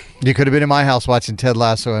 You could have been in my house watching Ted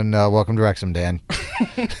Lasso and Welcome to Wrexham, Dan.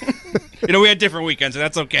 We had different weekends, and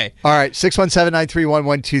that's okay. All right,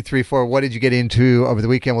 617-931-1234. What did you get into over the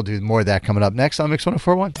weekend? We'll do more of that coming up next on Mix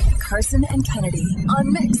 104.1. Carson and Kennedy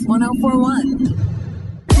on Mix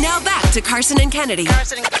 104.1. Now back to Carson and Kennedy.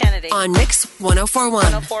 On Mix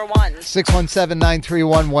 104.1.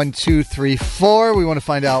 617-931-1234. We want to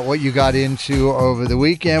find out what you got into over the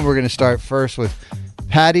weekend. We're going to start first with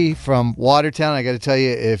Patty from Watertown. I got to tell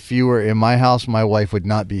you, if you were in my house, my wife would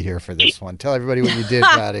not be here for this one. Tell everybody what you did,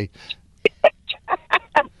 Patty.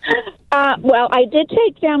 Well, I did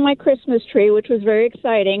take down my Christmas tree, which was very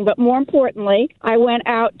exciting. But more importantly, I went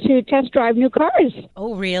out to test drive new cars.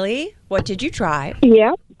 Oh, really? What did you try?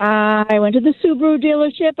 Yeah. I went to the Subaru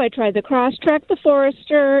dealership. I tried the Crosstrek, the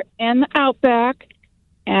Forester, and the Outback.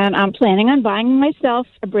 And I'm planning on buying myself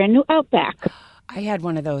a brand new Outback. I had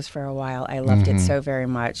one of those for a while. I loved it so very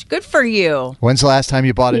much. Good for you. When's the last time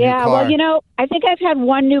you bought a new car? Yeah, well, I think I've had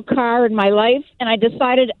one new car in my life, and I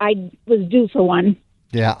decided I was due for one.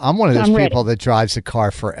 Yeah, I'm one of those people that drives a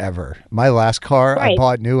car forever. My last car, I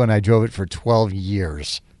bought new, and I drove it for 12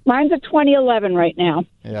 years. Mine's a 2011 right now.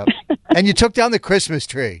 Yep. And you took down the Christmas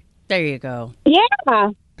tree. There you go. Yeah.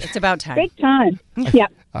 It's about time. Big time.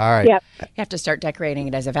 Yep. All right. Yep. You have to start decorating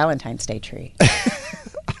it as a Valentine's Day tree.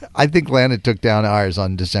 I think Lana took down ours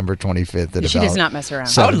on December 25th. She does not mess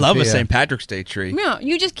around. I would love a St. Patrick's Day tree. No,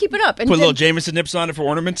 you just keep it up. And put little Jameson nips on it for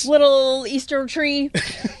ornaments. Little Easter tree.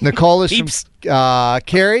 Nicole is from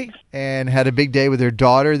Cary and had a big day with her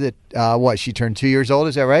daughter that, she turned 2 years old.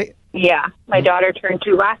 Is that right? Yeah, my daughter turned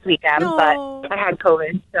 2 last weekend, but I had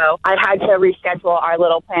COVID, so I had to reschedule our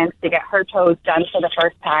little plans to get her toes done for the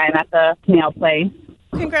first time at the nail place.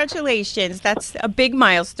 Congratulations. That's a big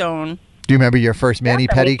milestone. Do you remember your first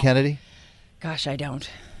mani-pedi, Kennedy? Gosh, I don't.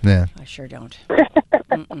 Yeah. I sure don't.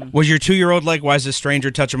 Was your 2-year-old like, why is this stranger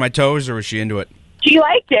touching my toes, or was she into it? She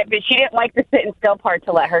liked it, but she didn't like the sit and still part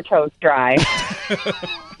to let her toes dry.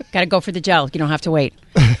 Got to go for the gel. You don't have to wait.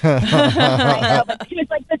 I know, but she was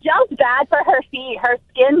like, the gel's bad for her feet. Her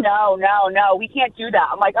skin, no, we can't do that.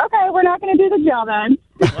 I'm like, okay, we're not going to do the gel then.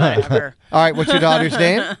 Whatever. All right, what's your daughter's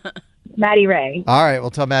name? Maddie Ray. All right,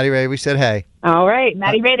 we'll tell Maddie Ray we said hey. All right,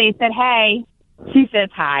 Maddie Ray, they said hey. She says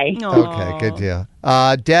hi. Okay, good deal.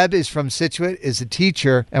 Deb is from Scituate, is a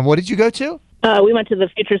teacher. And what did you go to? We went to the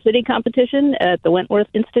Future City competition at the Wentworth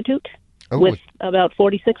Institute with about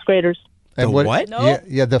 46 graders. And what? No.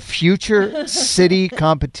 Yeah, the Future City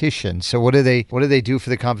competition. So what do they do for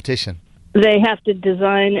the competition? They have to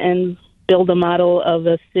design and build a model of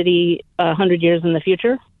a city 100 years in the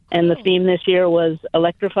future. And the theme this year was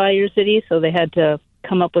electrify your city. So they had to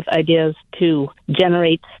come up with ideas to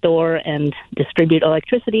generate, store, and distribute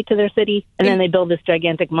electricity to their city. And then they build this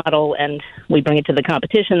gigantic model, and we bring it to the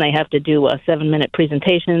competition. They have to do a 7-minute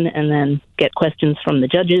presentation and then get questions from the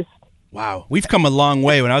judges. Wow. We've come a long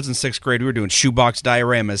way. When I was in 6th grade, we were doing shoebox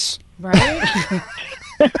dioramas. Right?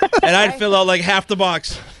 And I'd fill out like half the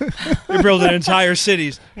box. You're building entire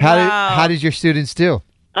cities. How did your students do?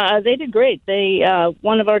 They did great. They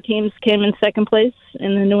one of our teams came in second place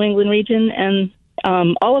in the New England region, and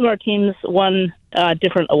all of our teams won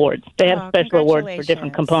different awards. They have special awards for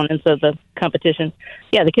different components of the competition.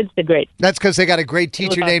 Yeah, the kids did great. That's because they got a great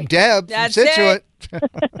teacher named Deb from Situate.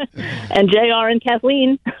 And JR and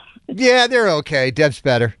Kathleen. Yeah, they're okay. Deb's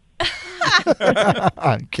better.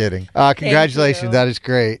 I'm kidding. Congratulations. That is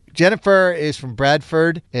great. Jennifer is from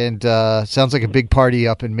Bradford, and sounds like a big party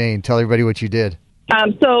up in Maine. Tell everybody what you did.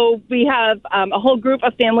 So we have a whole group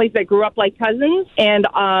of families that grew up like cousins, and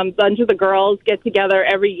a bunch of the girls get together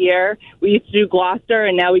every year. We used to do Gloucester,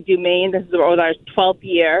 and now we do Maine. This is our 12th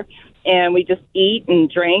year, and we just eat and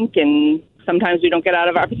drink, and sometimes we don't get out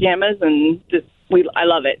of our pajamas, and I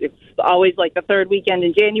love it. It's always like the third weekend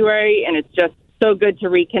in January, and it's just so good to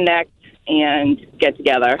reconnect and get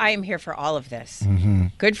together. I am here for all of this.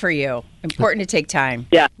 Good for you. Important to take time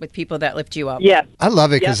with people that lift you up. Yeah. I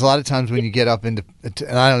love it because a lot of times when you get up into,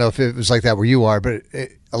 and I don't know if it was like that where you are, but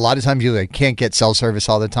a lot of times you can't get cell service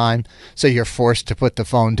all the time. So you're forced to put the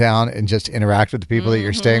phone down and just interact with the people that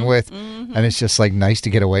you're staying with. And it's just like nice to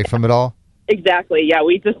get away from it all. Exactly. Yeah.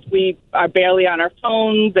 We are barely on our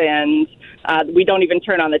phones, and we don't even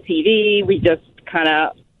turn on the TV. We just kind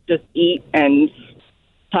of just eat and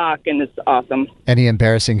talk, and it's awesome. Any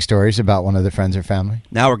embarrassing stories about one of the friends or family?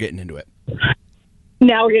 Now we're getting into it.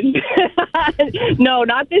 Now we're getting no,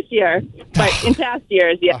 not this year, but in past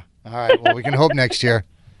years, yeah. All right. Well, we can hope next year.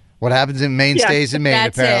 What happens in Maine stays in Maine.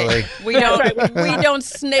 That's apparently. It. We don't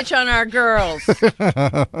snitch on our girls.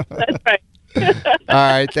 That's right. All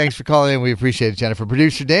right. Thanks for calling in. We appreciate it, Jennifer.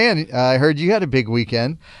 Producer Dan, I heard you had a big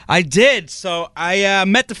weekend. I did. So I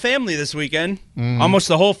met the family this weekend, almost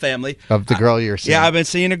the whole family. Of the girl you're seeing. Yeah, I've been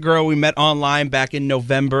seeing a girl. We met online back in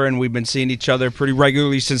November, and we've been seeing each other pretty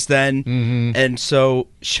regularly since then. And so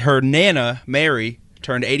her Nana, Mary,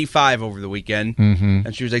 turned 85 over the weekend,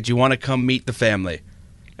 and she was like, do you want to come meet the family?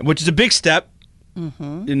 Which is a big step.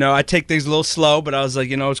 You know, I take things a little slow, but I was like,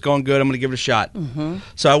 it's going good. I'm going to give it a shot.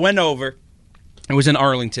 So I went over. It was in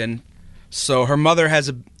Arlington. So her mother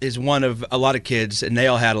is one of a lot of kids, and they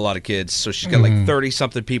all had a lot of kids. So she's got like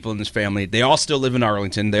 30-something people in this family. They all still live in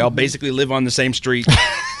Arlington. They all basically live on the same street.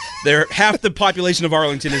 They're half the population of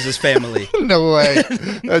Arlington is this family. No way.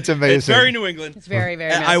 That's amazing. It's very New England. It's very, very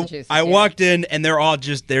Massachusetts. I walked in, and they're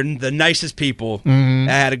the nicest people. I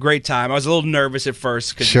had a great time. I was a little nervous at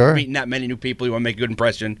first because meeting that many new people, you want to make a good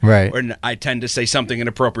impression. Right. Or I tend to say something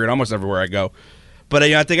inappropriate almost everywhere I go. But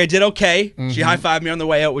I think I did okay. She high-fived me on the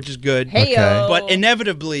way out, which is good. Hey-o. But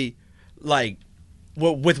inevitably, like,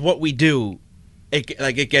 with what we do,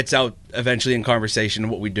 it gets out eventually in conversation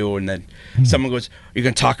what we do, and then someone goes, "Are you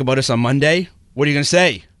going to talk about us on Monday? What are you going to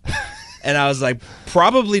say?" And I was like,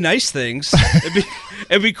 probably nice things.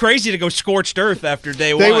 It'd be crazy to go scorched earth after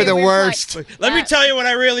day one. They were the worst. Let me tell you what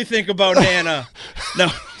I really think about Nana.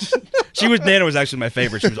 No, Nana was actually my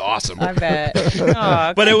favorite. She was awesome. I bet.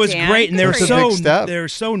 Oh, but it was great, and they That's were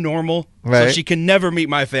so normal. Right. So she can never meet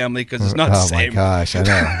my family because it's not the same. Oh my gosh, I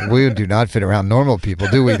know. We do not fit around normal people,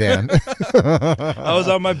 do we, Dan? I was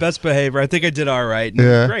on my best behavior. I think I did all right. And it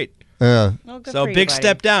was great. Yeah. Well, So big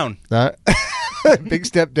step down. Big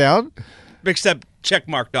step down? Big step check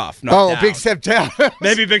marked off. Not down. Big step down.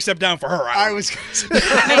 Maybe big step down for her. I was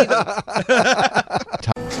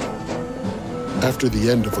After the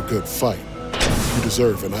end of a good fight, you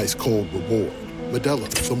deserve an ice-cold reward. Modelo,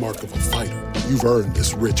 the mark of a fighter. You've earned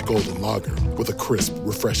this rich golden lager with a crisp,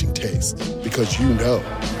 refreshing taste. Because you know,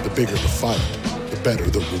 the bigger the fight, the better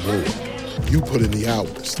the reward. You put in the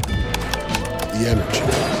hours, the energy,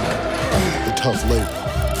 the tough labor.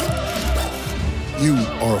 You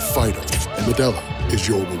are a fighter, and Modelo is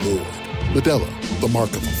your reward. Modelo, the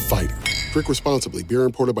mark of a fighter. Drink responsibly. Beer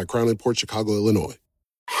imported by Crown Imports, Chicago, Illinois.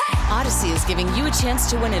 Odyssey is giving you a chance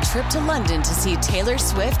to win a trip to London to see Taylor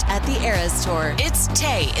Swift at the Eras Tour. It's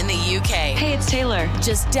Tay in the UK. Hey, it's Taylor.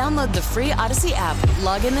 Just download the free Odyssey app,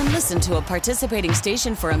 log in and listen to a participating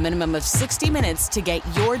station for a minimum of 60 minutes to get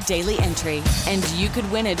your daily entry. And you could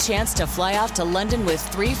win a chance to fly off to London with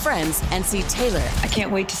 3 friends and see Taylor. I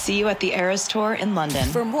can't wait to see you at the Eras Tour in London.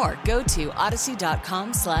 For more, go to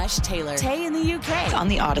odyssey.com/Taylor. Tay in the UK. It's on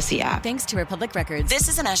the Odyssey app. Thanks to Republic Records. This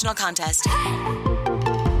is a national contest.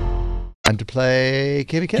 Time to play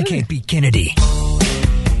Kitty Kennedy. You can't beat Kennedy.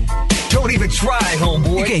 Don't even try,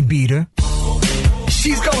 homeboy. You can't beat her.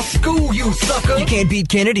 She's gonna school you, sucker. You can't beat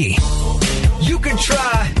Kennedy. You can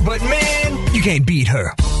try, but man, you can't beat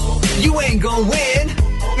her. You ain't gonna win,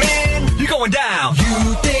 man. You're going down.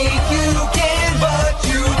 You think you can, but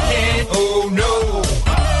you can't. Oh no.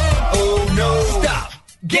 Oh no. Stop.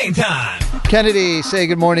 game time. Kennedy, say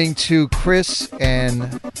good morning to Chris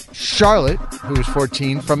and Charlotte, who is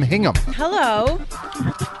 14, from Hingham. Hello.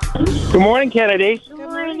 Good morning, Kennedy. Good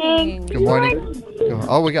morning. Good morning.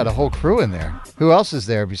 Oh, we got a whole crew in there. Who else is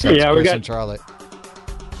there besides Chris and Charlotte?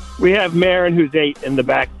 We have Marin, who's 8, in the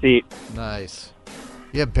back seat. Nice.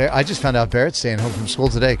 Yeah, I just found out Barrett's staying home from school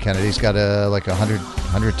today, Kennedy. He's got a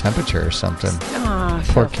 100 temperature or something. Oh,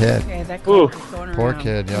 poor kid. Okay, that going poor around.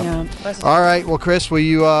 kid. Yep. Yeah. All right. Well, Chris, will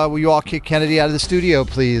you all kick Kennedy out of the studio,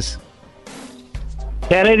 please?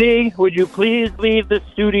 Kennedy, would you please leave the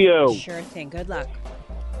studio? Sure thing. Good luck.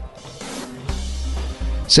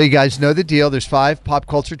 So you guys know the deal. There's 5 pop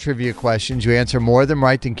culture trivia questions. You answer more of them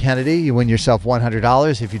right than Kennedy, you win yourself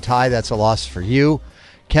 $100. If you tie, that's a loss for you.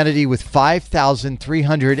 Kennedy with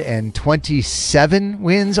 5,327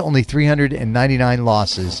 wins, only 399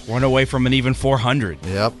 losses. One away from an even 400.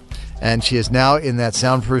 Yep. And she is now in that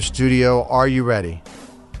soundproof studio. Are you ready?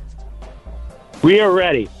 We are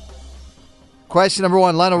ready. Question number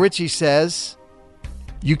 1. Lionel Richie says,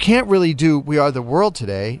 you can't really do We Are the World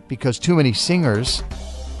today because too many singers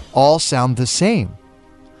all sound the same.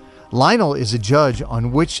 Lionel is a judge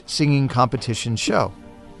on which singing competition show?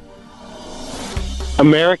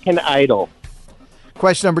 American Idol.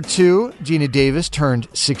 Question number 2. Gina Davis turned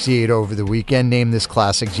 68 over the weekend. Name this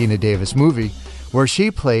classic Gina Davis movie where she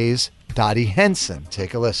plays Dottie Henson.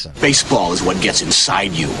 Take a listen. Baseball is what gets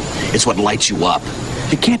inside you. It's what lights you up.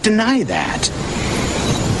 You can't deny that.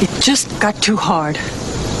 It just got too hard.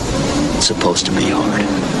 It's supposed to be hard.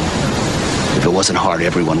 If it wasn't hard,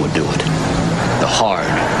 everyone would do it. The hard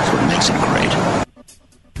is what makes it great.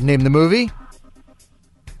 Name the movie.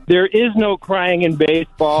 There is no crying in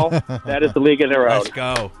baseball. That is the League of Their Own. Let's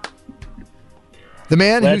go. The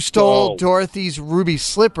man who Let's stole go. Dorothy's ruby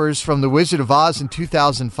slippers from The Wizard of Oz in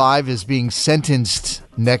 2005 is being sentenced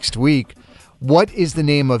next week. What is the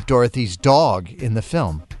name of Dorothy's dog in the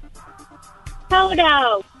film?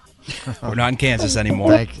 Toto. We're not in Kansas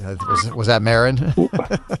anymore. Was that Marin?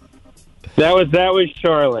 That was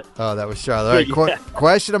Charlotte. Oh, that was Charlotte. All right,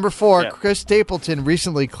 question number 4. Yeah. Chris Stapleton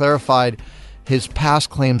recently clarified his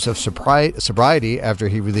past claims of sobriety after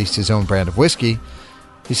he released his own brand of whiskey.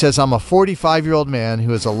 He says, I'm a 45-year-old man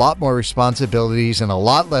who has a lot more responsibilities and a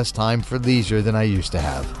lot less time for leisure than I used to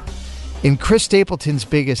have. In Chris Stapleton's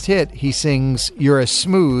biggest hit, he sings, You're as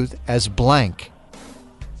smooth as blank.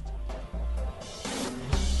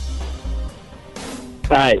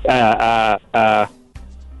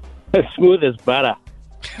 Smooth as butter.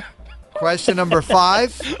 Question number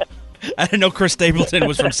 5. I didn't know Chris Stapleton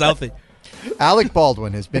was from Southie. Alec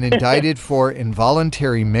Baldwin has been indicted for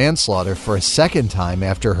involuntary manslaughter for a second time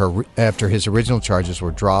after his original charges were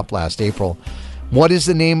dropped last April. What is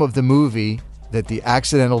the name of the movie that the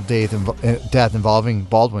accidental death involving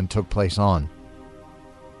Baldwin took place on?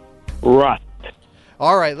 Rust.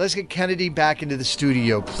 All right, let's get Kennedy back into the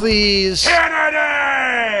studio, please.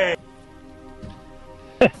 Kennedy!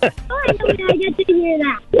 I get to hear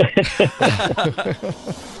that.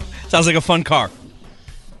 Sounds like a fun car.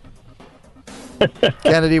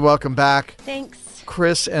 Kennedy, welcome back. Thanks.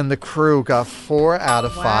 Chris and the crew got 4 out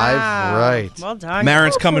of 5 right. Well done.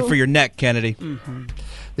 Marin's coming for your neck, Kennedy. Mm-hmm.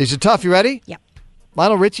 These are tough. You ready? Yep.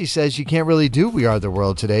 Lionel Richie says you can't really do We Are the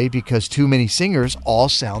World today because too many singers all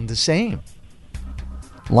sound the same.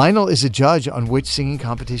 Lionel is a judge on which singing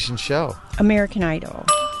competition show? American Idol.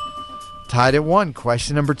 Tied at 1.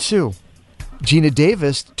 Question number 2. Gina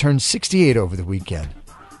Davis turned 68 over the weekend.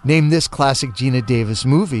 Name this classic Gina Davis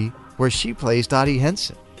movie where she plays Dottie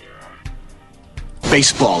Henson.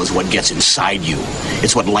 Baseball is what gets inside you.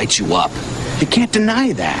 It's what lights you up. You can't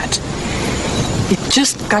deny that. It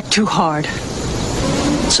just got too hard.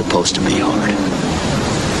 It's supposed to be hard.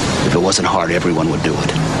 If it wasn't hard, everyone would do it.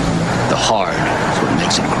 The hard is what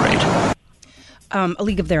makes it great. A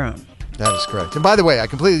League of Their Own. That is correct. And by the way, I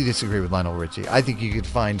completely disagree with Lionel Richie. I think you could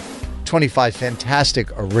find 25 fantastic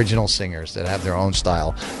original singers that have their own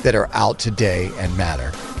style that are out today and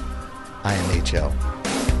matter. INHO.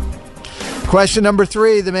 Question number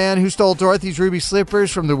 3. The man who stole Dorothy's ruby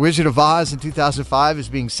slippers from The Wizard of Oz in 2005 is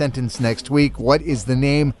being sentenced next week. What is the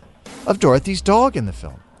name of Dorothy's dog in the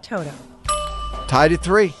film? Toto. Tied at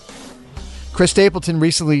 3. Chris Stapleton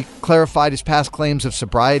recently clarified his past claims of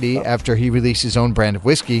sobriety after he released his own brand of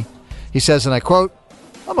whiskey. He says, and I quote,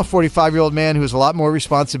 I'm a 45-year-old man who has a lot more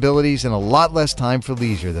responsibilities and a lot less time for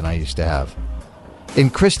leisure than I used to have.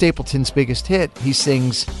 In Chris Stapleton's biggest hit, he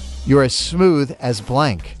sings, You're as smooth as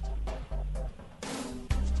blank.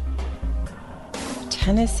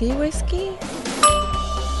 Tennessee whiskey?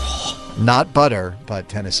 Not butter, but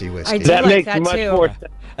Tennessee whiskey. I do like that too.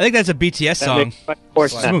 I think that's a BTS That song. makes much more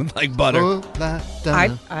sense. Smooth like butter. I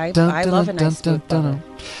love a nice smooth butter.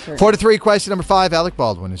 4-3, question number 5. Alec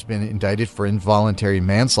Baldwin has been indicted for involuntary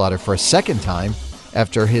manslaughter for a second time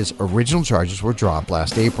after his original charges were dropped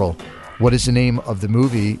last April. What is the name of the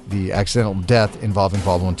movie the accidental death involving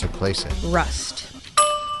Baldwin took place in? Rust.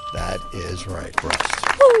 That is right,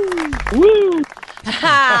 Rust. Woo!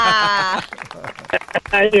 Ha!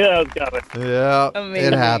 I knew that was coming. Yeah,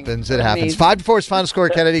 Amazing. it happens. It happens. Amazing. 5-4 is final score.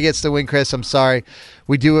 Kennedy gets the win. Chris, I'm sorry.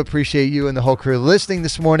 We do appreciate you and the whole crew listening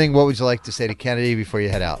this morning. What would you like to say to Kennedy before you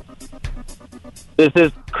head out? This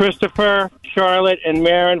is Christopher, Charlotte, and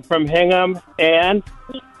Marin from Hingham, and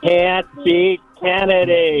Can't Beat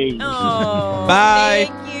Kennedy. Oh, Bye.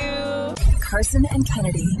 Thank you. Carson and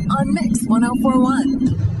Kennedy on Mix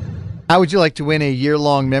 104.1. How would you like to win a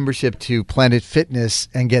year-long membership to Planet Fitness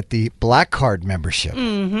and get the Black Card membership?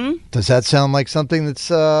 Mm-hmm. Does that sound like something that's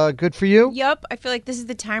good for you? Yep. I feel like this is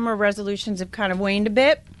the time where resolutions have kind of waned a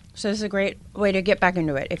bit. So this is a great way to get back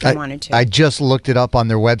into it if you wanted to. I just looked it up on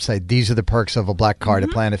their website. These are the perks of a Black Card at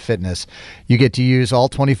Planet Fitness. You get to use all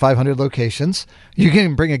 2,500 locations. You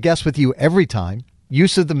can bring a guest with you every time.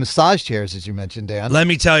 Use of the massage chairs, as you mentioned, Dan. Let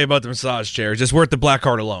me tell you about the massage chairs. It's worth the Black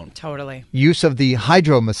Card alone. Totally. Use of the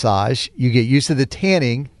hydro massage. You get use of the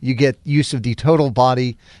tanning. You get use of the total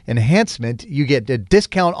body enhancement. You get a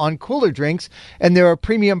discount on cooler drinks. And there are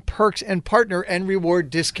premium perks and partner and reward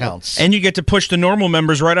discounts. And you get to push the normal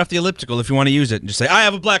members right off the elliptical if you want to use it. And just say, I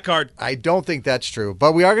have a Black Card. I don't think that's true.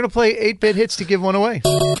 But we are going to play 8-bit hits to give one away.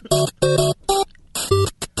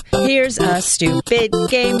 Here's a stupid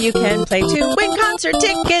game you can play to win concert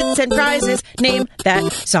tickets and prizes. Name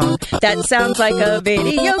that song. That sounds like a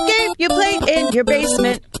video game you play in your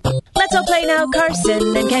basement. Let's all play now.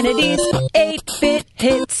 Carson and Kennedy's 8-bit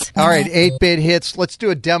hits. All right, 8-bit hits. Let's do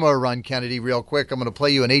a demo run, Kennedy, real quick. I'm going to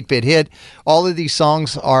play you an 8-bit hit. All of these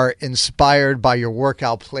songs are inspired by your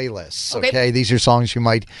workout playlists, okay? These are songs you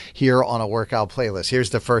might hear on a workout playlist. Here's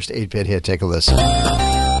the first 8-bit hit. Take a listen.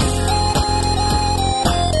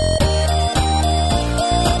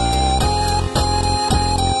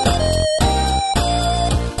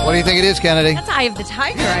 What do you think it is, Kennedy? That's Eye of the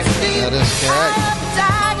Tiger, I believe. That is correct.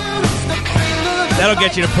 That'll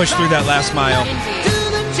get you to push through that last mile.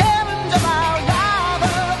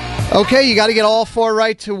 Okay, you got to get all 4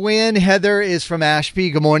 right to win. Heather is from Ashby.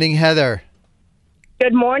 Good morning, Heather.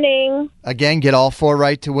 Good morning. Again, get all 4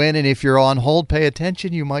 right to win, and if you're on hold, pay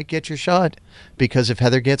attention. You might get your shot, because if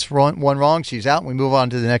Heather gets one wrong, she's out, and we move on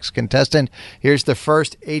to the next contestant. Here's the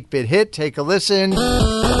first 8-bit hit. Take a listen.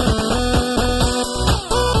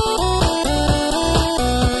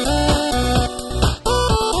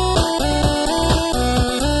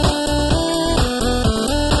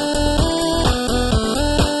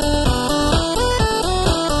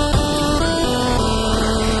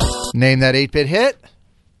 Name that 8-bit hit.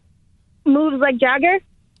 Moves like Jagger.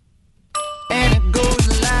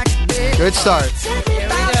 Good start.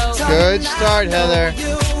 Good start, Heather.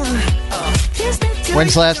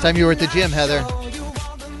 When's the last time you were at the gym, Heather?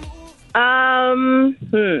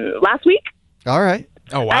 Last week. All right.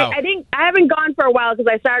 Oh, wow. I think I haven't gone for a while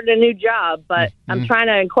because I started a new job, but I'm trying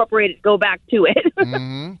to incorporate it, go back to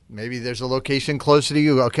it. Maybe there's a location closer to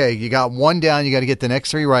you. Okay, you got one down. You got to get the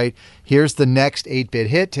next 3 right. Here's the next 8-bit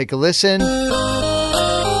hit. Take a listen.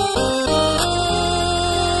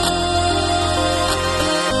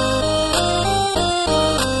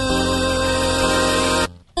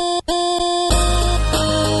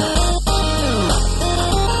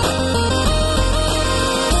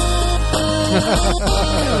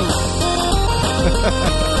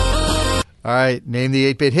 All right, name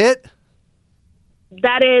the 8-bit hit.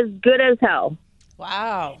 That is Good as Hell.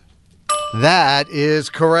 Wow. That is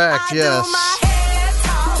correct, yes.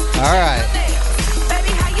 All right.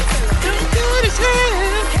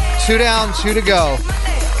 2 down, 2 to go.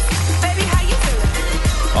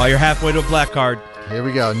 Oh, you're halfway to a Black Card. Here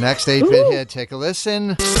we go. Next 8-bit hit. Take a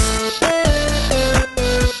listen.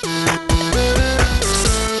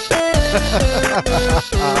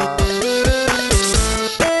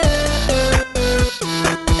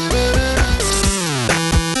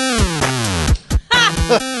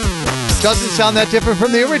 Doesn't sound that different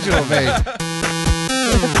from the original, mate.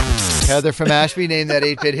 Heather from Ashby, name that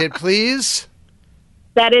 8-bit hit, please.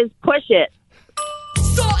 That is Push It.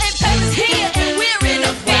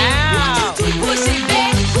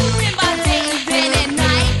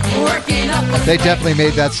 They definitely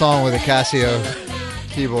made that song with a Casio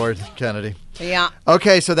keyboard, Kennedy. Yeah.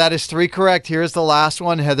 Okay, so that is 3 correct. Here's the last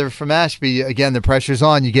one. Heather from Ashby. Again, the pressure's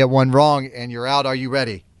on. You get one wrong, and you're out. Are you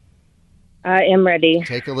ready? I am ready.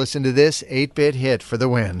 Take a listen to this 8-bit hit for the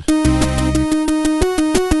win.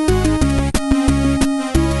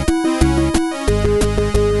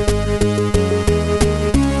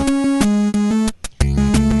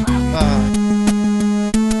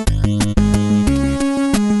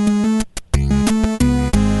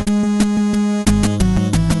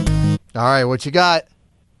 right, what you got?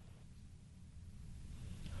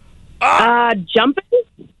 Jumping.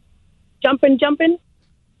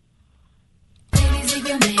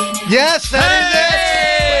 Yes, that is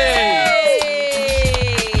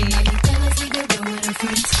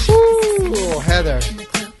it. Ooh, Heather.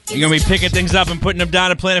 You're going to be picking things up and putting them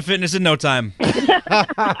down at Planet Fitness in no time.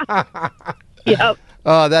 Yep.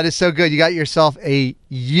 Oh, that is so good. You got yourself a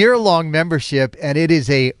year-long membership, and it is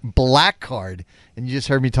a black card. And you just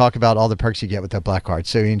heard me talk about all the perks you get with that black card.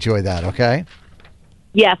 So you enjoy that, okay?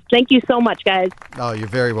 Yes. Thank you so much, guys. Oh, you're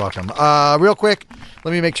very welcome. Real quick,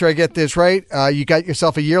 let me make sure I get this right. You got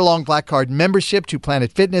yourself a year-long black card membership to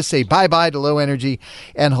Planet Fitness. Say bye-bye to low energy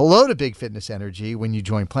and hello to Big Fitness Energy when you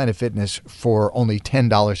join Planet Fitness for only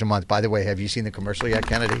 $10 a month. By the way, have you seen the commercial yet,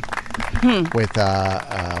 Kennedy? With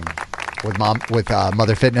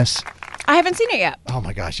Mother Fitness? I haven't seen it yet. Oh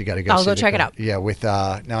my gosh, you got to go. I'll go check it out. Yeah, with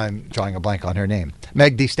now I'm drawing a blank on her name.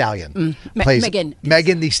 Meg Thee Stallion Megan.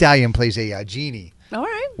 Megan Thee Stallion plays a genie. All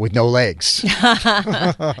right. With no legs.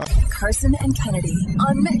 Carson and Kennedy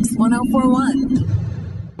on Mix 1041.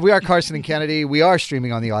 We are Carson and Kennedy. We are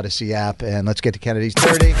streaming on the Odyssey app, and let's get to Kennedy's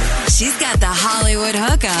Dirty. She's got the Hollywood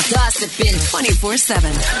hookup. Gossiping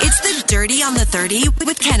 24/7. It's the Dirty on the 30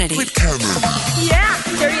 with Kennedy. Yeah.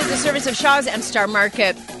 Dirty is the service of Shaw's and Star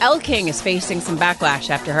Market. Elle King is facing some backlash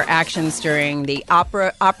after her actions during the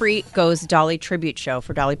Opry Goes Dolly tribute show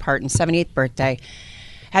for Dolly Parton's 78th birthday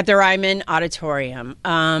at the Ryman Auditorium.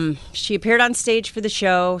 She appeared on stage for the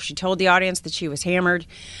show. She told the audience that she was hammered,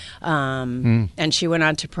 and she went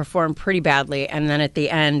on to perform pretty badly. And then at the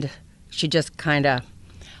end, she just kind of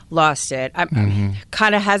lost it. I'm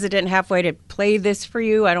kind of hesitant halfway to play this for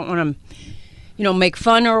you. I don't want to, make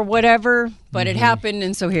fun or whatever, but it happened,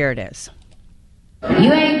 and so here it is.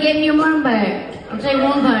 You ain't getting your money back. I'll tell you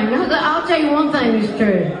one thing. I'll tell you one thing is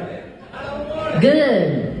true.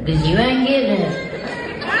 Good, because you ain't getting it.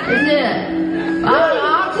 That's it.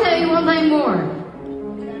 I'll tell you one thing more.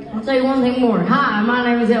 Hi, my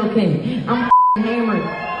name is Elle King. I'm hammered.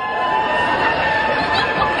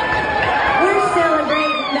 We're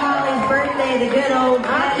celebrating Dolly's birthday, the good old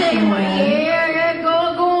fashioned way. Yeah,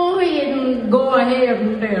 go ahead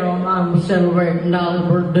and tell them I'm celebrating Dolly's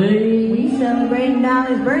birthday. We celebrating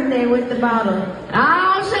Dolly's birthday with the bottle.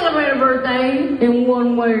 I'll celebrate a birthday in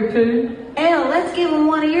one way or two. Elle, let's give them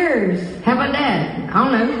one of yours. How about that? I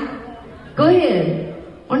don't know. Go ahead.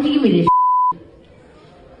 Why don't you give me this?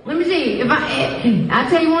 Let me see. I'll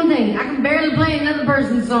tell you one thing. I can barely play another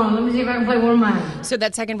person's song. Let me see if I can play one of mine. So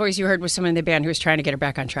that second voice you heard was someone in the band who was trying to get her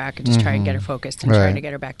back on track and just trying to get her focused and trying to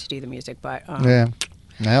get her back to do the music. But yeah.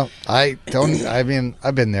 No, I've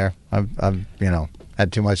been there. I've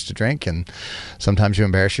had too much to drink, and sometimes you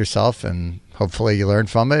embarrass yourself, and hopefully you learn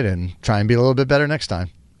from it and try and be a little bit better next time.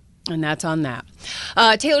 And that's on that.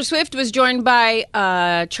 Taylor Swift was joined by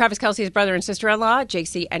Travis Kelce's brother and sister-in-law,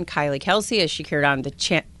 JC and Kylie Kelce, as she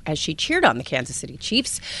cheered on the Kansas City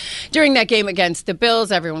Chiefs during that game against the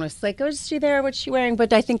Bills. Everyone was like, "Oh, is she there? What's she wearing?"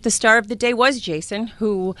 But I think the star of the day was Jason,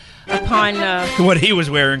 who, upon what he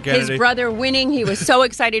was wearing, Kennedy. His brother winning, he was so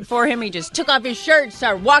excited for him. He just took off his shirt,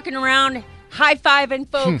 started walking around, high-fiving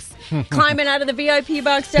folks, climbing out of the VIP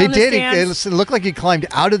box down the stands. It looked like he climbed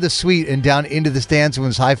out of the suite and down into the stands and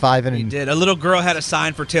was high-fiving. He did. A little girl had a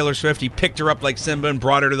sign for Taylor Swift. He picked her up like Simba and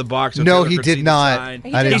brought her to the box. So no, Taylor he could did see not.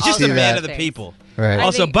 the sign. He's just a man of the people. Right.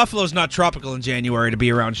 Also, Buffalo's not tropical in January to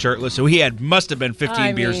be around shirtless, so he must have been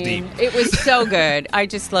 15 beers deep. It was so good. I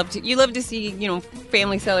just loved it. You love to see,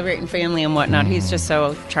 family celebrating family and whatnot. He's just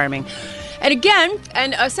so charming. And again,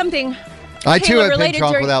 something I too have been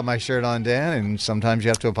drunk without my shirt on, Dan, and sometimes you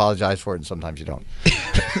have to apologize for it, and sometimes you don't.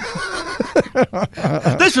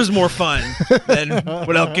 This was more fun than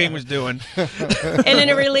what Elle King was doing. And in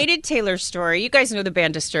a related Taylor story, you guys know the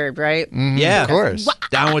band Disturbed, right? Yeah, of course.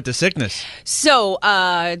 Down with the sickness. So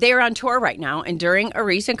they are on tour right now, and during a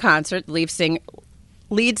recent concert, lead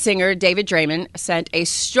singer David Draymond sent a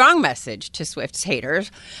strong message to Swift's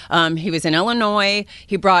haters. He was in Illinois.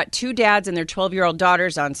 He brought two dads and their 12-year-old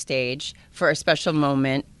daughters on stage for a special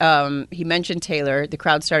moment. He mentioned Taylor. The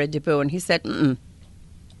crowd started to boo, and he said,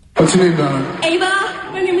 What's your name, Donna?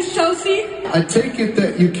 Ava. My name is Chelsea. I take it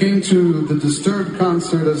that you came to the Disturbed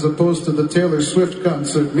concert as opposed to the Taylor Swift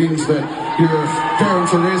concert means that your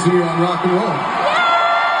parents are raising you on rock and roll.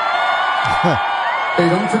 Yeah. Hey,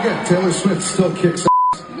 don't forget, Taylor Swift still kicks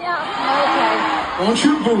ass. Yeah, okay. Don't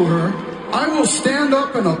you boo her. I will stand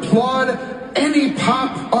up and applaud any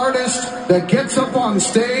pop artist that gets up on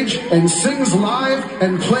stage and sings live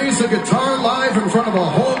and plays a guitar live in front of a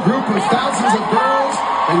whole group of thousands of girls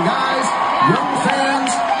and guys, young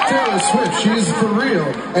fans, Taylor Swift. She's for real.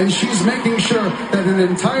 And she's making sure that an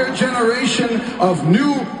entire generation of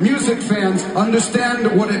new music fans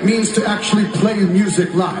understand what it means to actually play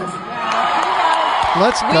music live.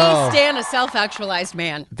 Let's go. We stand a self-actualized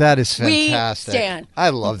man. That is fantastic. We stand. I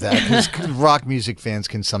love that because rock music fans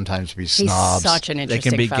can sometimes be snobs. He's such an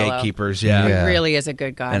interesting They can be fellow. gatekeepers, yeah. He really is a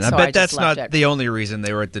good guy. And so I bet just that's loved not it. the only reason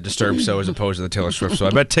they were at the Disturbed show as opposed to the Taylor Swift show.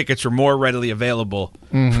 I bet tickets were more readily available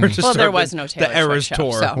for Disturbed Well, there was no than Taylor the Eras Swift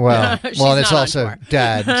show, tour. so. Well, She's and it's not on also tour.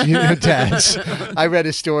 dads. You know, dads. I read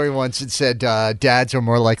a story once that said dads are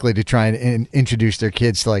more likely to try and introduce their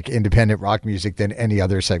kids to like independent rock music than any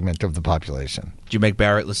other segment of the population. Did you make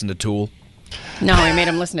Barrett listen to Tool? No, I made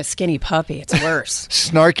him listen to Skinny Puppy. It's worse.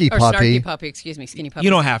 Snarky Or Puppy. Snarky Puppy, excuse me. Skinny Puppy.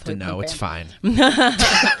 You don't have to know. It's fine.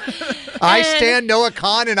 I stand Noah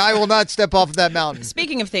Khan, and I will not step off of that mountain.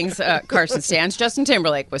 Speaking of things Carson stands, Justin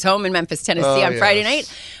Timberlake was home in Memphis, Tennessee on yes. Friday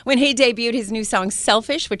night when he debuted his new song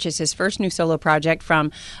Selfish, which is his first new solo project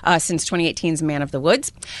from since 2018's Man of the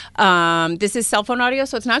Woods. This is cell phone audio,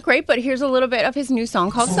 so it's not great, but here's a little bit of his new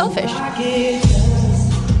song called Selfish.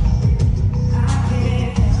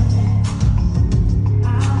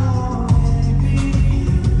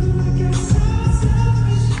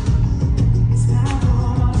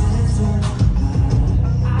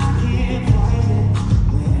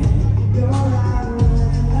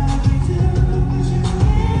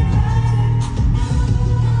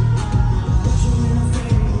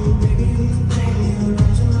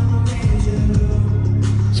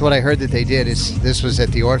 So what I heard that they did is this was at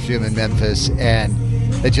the Orpheum in Memphis, and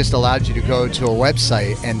it just allowed you to go to a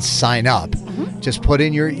website and sign up. Just put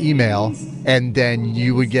in your email, and then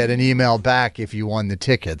you would get an email back if you won the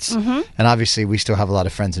tickets. And obviously, we still have a lot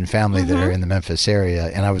of friends and family that are in the Memphis area,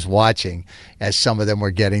 and I was watching as some of them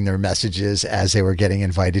were getting their messages as they were getting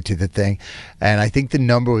invited to the thing. And I think the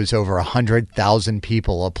number was over 100,000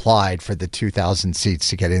 people applied for the 2,000 seats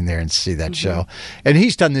to get in there and see that show. And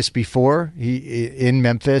he's done this before. He in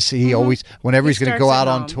Memphis. He always, whenever he's going to go starts out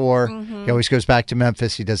at on home. tour, he always goes back to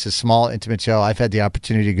Memphis. He does a small, intimate show. I've had the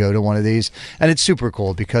opportunity to go to one of these, and it's super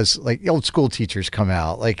cool because like old school teachers come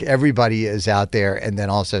out. Like everybody is out there, and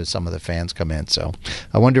then also some of the fans come in. So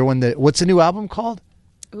I wonder when what's the new album called?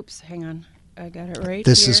 Oops, hang on. I got it right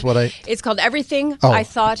This here. is what I... It's called Everything Oh. I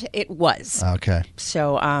Thought It Was. Okay.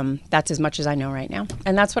 So that's as much as I know right now.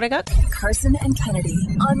 And that's what I got. Carson and Kennedy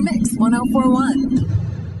on Mix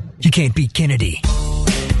 1041. You can't beat Kennedy.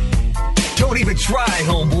 Don't even try,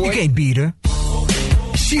 homeboy. You can't beat her.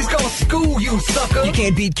 She's gonna school you, sucker. You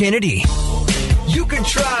can't beat Kennedy. You can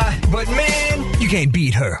try, but man, you can't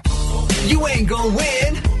beat her. You ain't gonna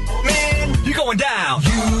win, man. You're going down.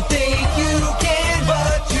 You think you can,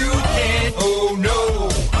 but you can't. Oh no.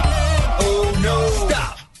 Oh no.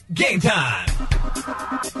 Stop. Game time.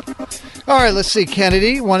 All right, let's see.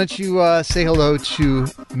 Kennedy, why don't you say hello to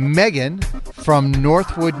Megan from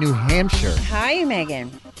Northwood, New Hampshire. Hi,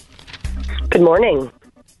 Megan. Good morning.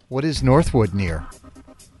 What is Northwood near?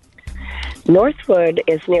 Northwood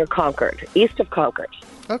is near Concord, east of Concord.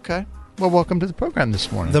 Okay. Well, welcome to the program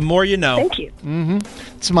this morning. The more you know. Thank you.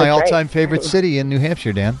 It's my That's right. all-time favorite city in New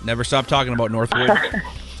Hampshire, Dan. Never stop talking about Northwood.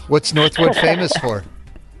 What's Northwood famous for?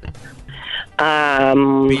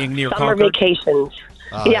 Being near summer Concord. vacations.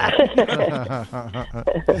 Yeah.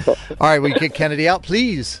 All right, will you get Kennedy out,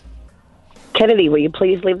 please? Kennedy, will you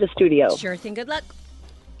please leave the studio? Sure thing. Good luck.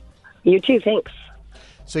 You too, thanks.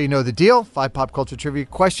 So you know the deal. 5 pop culture trivia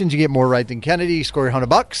questions. You get more right than Kennedy. You score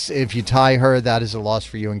 $100. If you tie her, that is a loss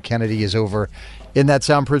for you, and Kennedy is over in that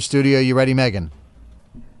soundproof studio. You ready, Megan?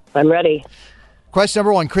 I'm ready. Question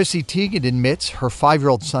number 1. Chrissy Teigen admits her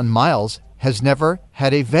 5-year-old son, Miles, has never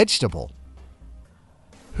had a vegetable.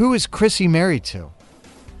 Who is Chrissy married to?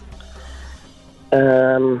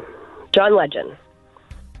 John Legend.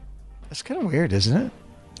 That's kind of weird, isn't it?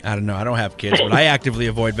 I don't know. I don't have kids, but I actively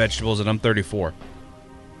avoid vegetables, and I'm 34.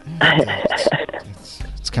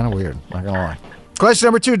 It's kind of weird. Not gonna lie. Question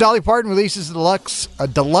number 2. Dolly Parton releases a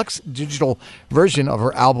deluxe digital version of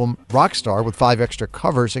her album Rockstar with 5 extra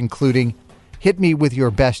covers, including Hit Me With Your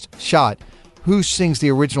Best Shot. Who sings the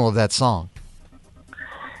original of that song?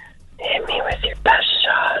 Hit me with your best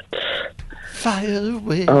shot. Fire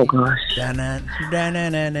away. Oh, gosh.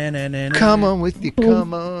 Come on with you,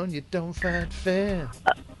 come on. You don't fight fair.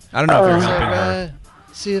 I don't know if you're helping her.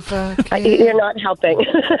 See if I can. You're not helping.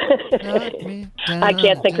 I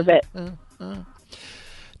can't think of it.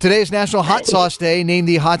 Today is National Hot Sauce Day. Name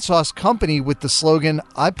the hot sauce company with the slogan,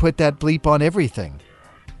 I put that bleep on everything.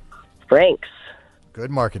 Frank's.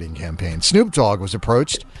 Good marketing campaign. Snoop Dogg was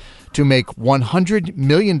approached to make $100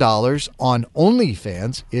 million on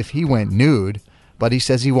OnlyFans if he went nude, but he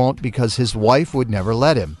says he won't because his wife would never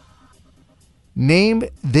let him. Name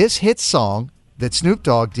this hit song that Snoop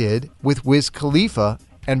Dogg did with Wiz Khalifa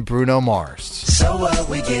and Bruno Mars. So what,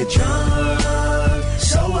 we get drunk.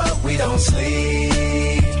 So what, we don't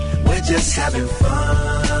sleep. We're just having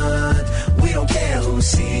fun. We don't care who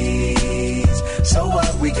sees. So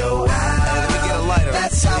what, we go out. We get a lighter.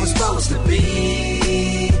 That's how it's supposed to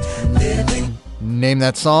be. Living. Name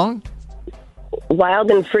that song. Wild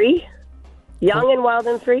and Free. Young and Wild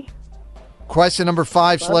and Free. Question number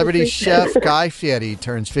 5. Celebrity chef Guy Fieri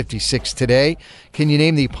turns 56 today. Can you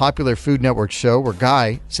name the popular Food Network show where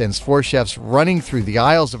Guy sends 4 chefs running through the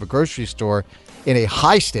aisles of a grocery store in a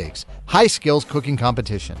high-stakes, high-skills cooking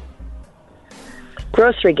competition?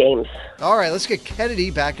 Grocery Games. All right, let's get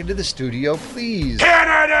Kennedy back into the studio, please.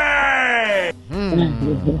 Kennedy!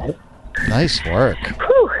 Nice work.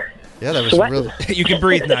 Yeah, that was Sweating. real. You can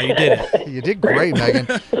breathe now. You did it. You did great, Megan.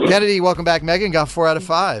 Kennedy, welcome back. Megan got 4 out of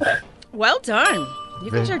 5. Well done.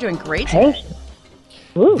 You guys are doing great today.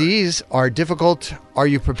 These are difficult. Are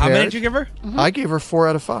you prepared? How many did you give her? I gave her 4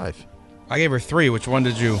 out of 5. I gave her 3. Which one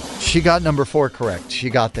did you? She got number 4 correct. She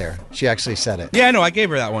got there. She actually said it. Yeah, I know. I gave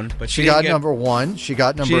her that one, but She didn't got get, number 1. She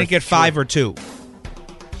got number She didn't get 5 or 2.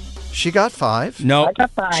 She got 5. No, I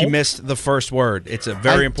got 5. she missed the first word. It's a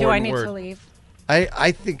very important Do I need word. to leave?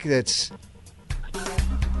 I think that's...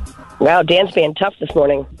 Wow, Dan's being tough this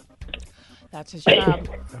morning. That's his job.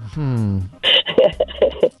 Do you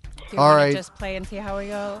All want right. to just play and see how we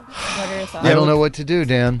go? What are your thoughts? I don't know what to do,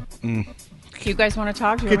 Dan. Do you guys want to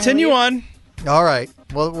talk? Do you Continue want me on. All right.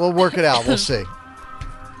 Well, we'll work it out. We'll see.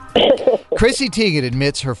 Chrissy Teigen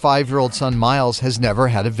admits her 5-year-old son, Miles, has never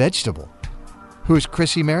had a vegetable. Who's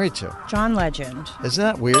Chrissy married to? to leave? John Legend. Isn't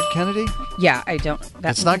that weird, Kennedy? Yeah, I don't.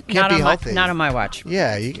 It's not- can't be on healthy. not on my watch.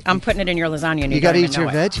 Yeah. I'm putting it in your lasagna. And You got to eat don't your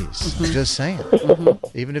even know it. veggies. I'm just saying.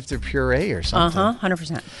 Even if they're puree or something.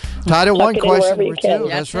 100%. Title 1, Tuck it in question wherever you number can. 2.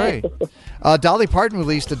 That's right. Dolly Parton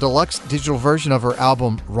released a deluxe digital version of her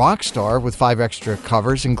album Rockstar with 5 extra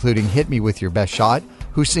covers, including Hit Me With Your Best Shot.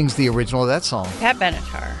 Who sings the original of that song? Pat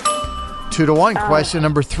Benatar. 2-1. Question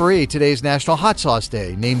number 3. Today's National Hot Sauce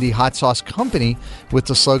Day. Name the hot sauce company with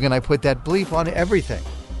the slogan, I put that bleep on everything.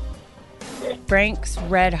 Frank's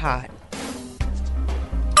Red Hot.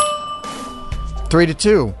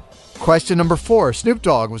 3-2. Question number 4. Snoop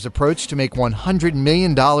Dogg was approached to make $100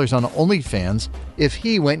 million on OnlyFans if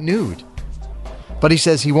he went nude. But he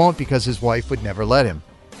says he won't because his wife would never let him.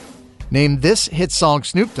 Name this hit song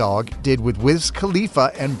Snoop Dogg did with Wiz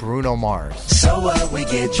Khalifa and Bruno Mars. So what, we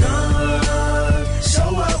get drunk. So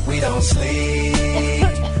what, we don't sleep.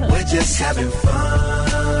 We're just having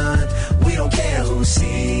fun. We don't care who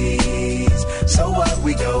sees. So what,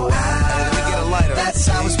 we go out. We get a lighter. That's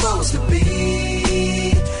how it's supposed to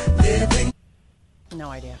be. Living. No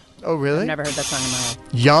idea. Oh, really? I've never heard that song in my life.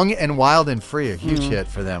 Young and Wild and Free, a huge hit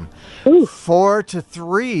for them.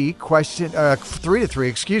 4-3. Question 3-3.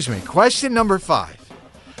 Excuse me. Question number 5.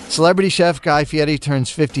 Celebrity chef Guy Fieri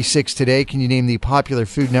turns 56 today. Can you name the popular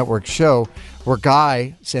Food Network show where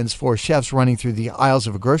Guy sends 4 chefs running through the aisles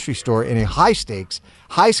of a grocery store in a high-stakes,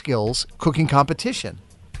 high-skills cooking competition?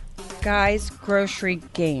 Guys, Grocery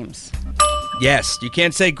Games. Yes, you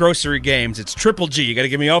can't say grocery games. It's triple G. You got to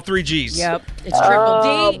give me all 3 G's. Yep. It's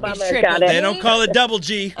triple D. bummer. It's triple Got D. it. They don't call it double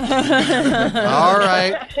G. All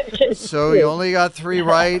right. So you only got 3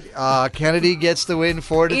 right. Kennedy gets the win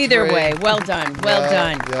 4-3. Either way, well done. Well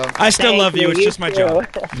done. Yep. I still Thank love you. you. It's You just my too. job.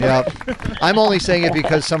 Yep. I'm only saying it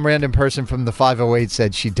because some random person from the 508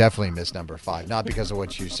 said she definitely missed number 5, not because of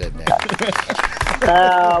what you said, Nick.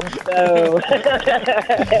 Oh, no.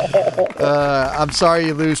 I'm sorry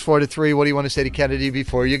you lose 4-3. What do you want to say to Kennedy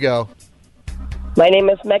before you go? My name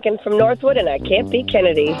is Megan from Northwood, and I can't beat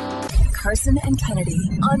Kennedy. Carson and Kennedy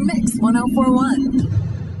on Mix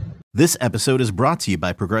 1041. This episode is brought to you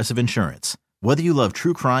by Progressive Insurance. Whether you love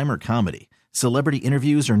true crime or comedy, celebrity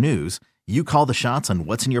interviews or news, you call the shots on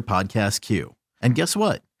what's in your podcast queue. And guess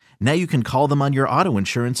what? Now you can call them on your auto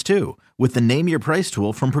insurance too with the Name Your Price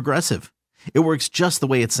tool from Progressive. It works just the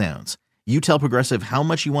way it sounds. You tell Progressive how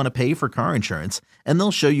much you want to pay for car insurance, and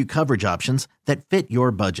they'll show you coverage options that fit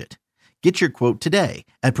your budget. Get your quote today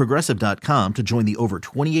at Progressive.com to join the over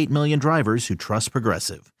 28 million drivers who trust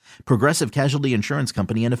Progressive. Progressive Casualty Insurance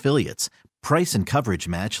Company and Affiliates. Price and coverage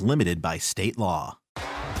match limited by state law.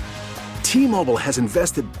 T-Mobile has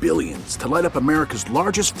invested billions to light up America's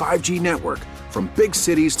largest 5G network, from big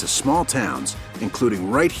cities to small towns, including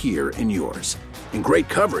right here in yours. And great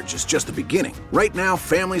coverage is just the beginning. Right now,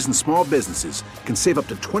 families and small businesses can save up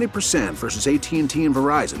to 20% versus AT&T and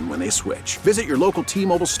Verizon when they switch. Visit your local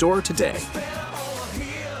T-Mobile store today.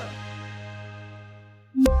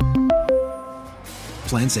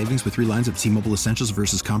 Plan savings with 3 lines of T-Mobile Essentials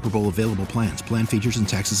versus comparable available plans. Plan features and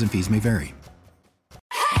taxes and fees may vary.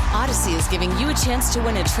 Odyssey is giving you a chance to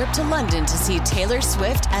win a trip to London to see Taylor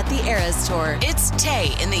Swift at the Eras Tour. It's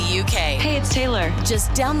Tay in the UK. Hey, it's Taylor.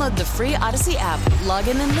 Just download the free Odyssey app, log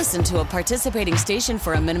in and listen to a participating station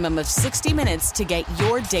for a minimum of 60 minutes to get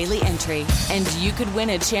your daily entry. And you could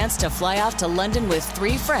win a chance to fly off to London with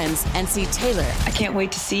 3 friends and see Taylor. I can't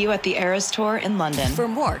wait to see you at the Eras Tour in London. For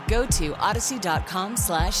more, go to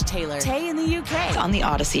odyssey.com/Taylor. Tay in the UK. It's on the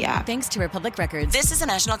Odyssey app. Thanks to Republic Records. This is a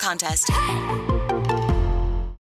national contest.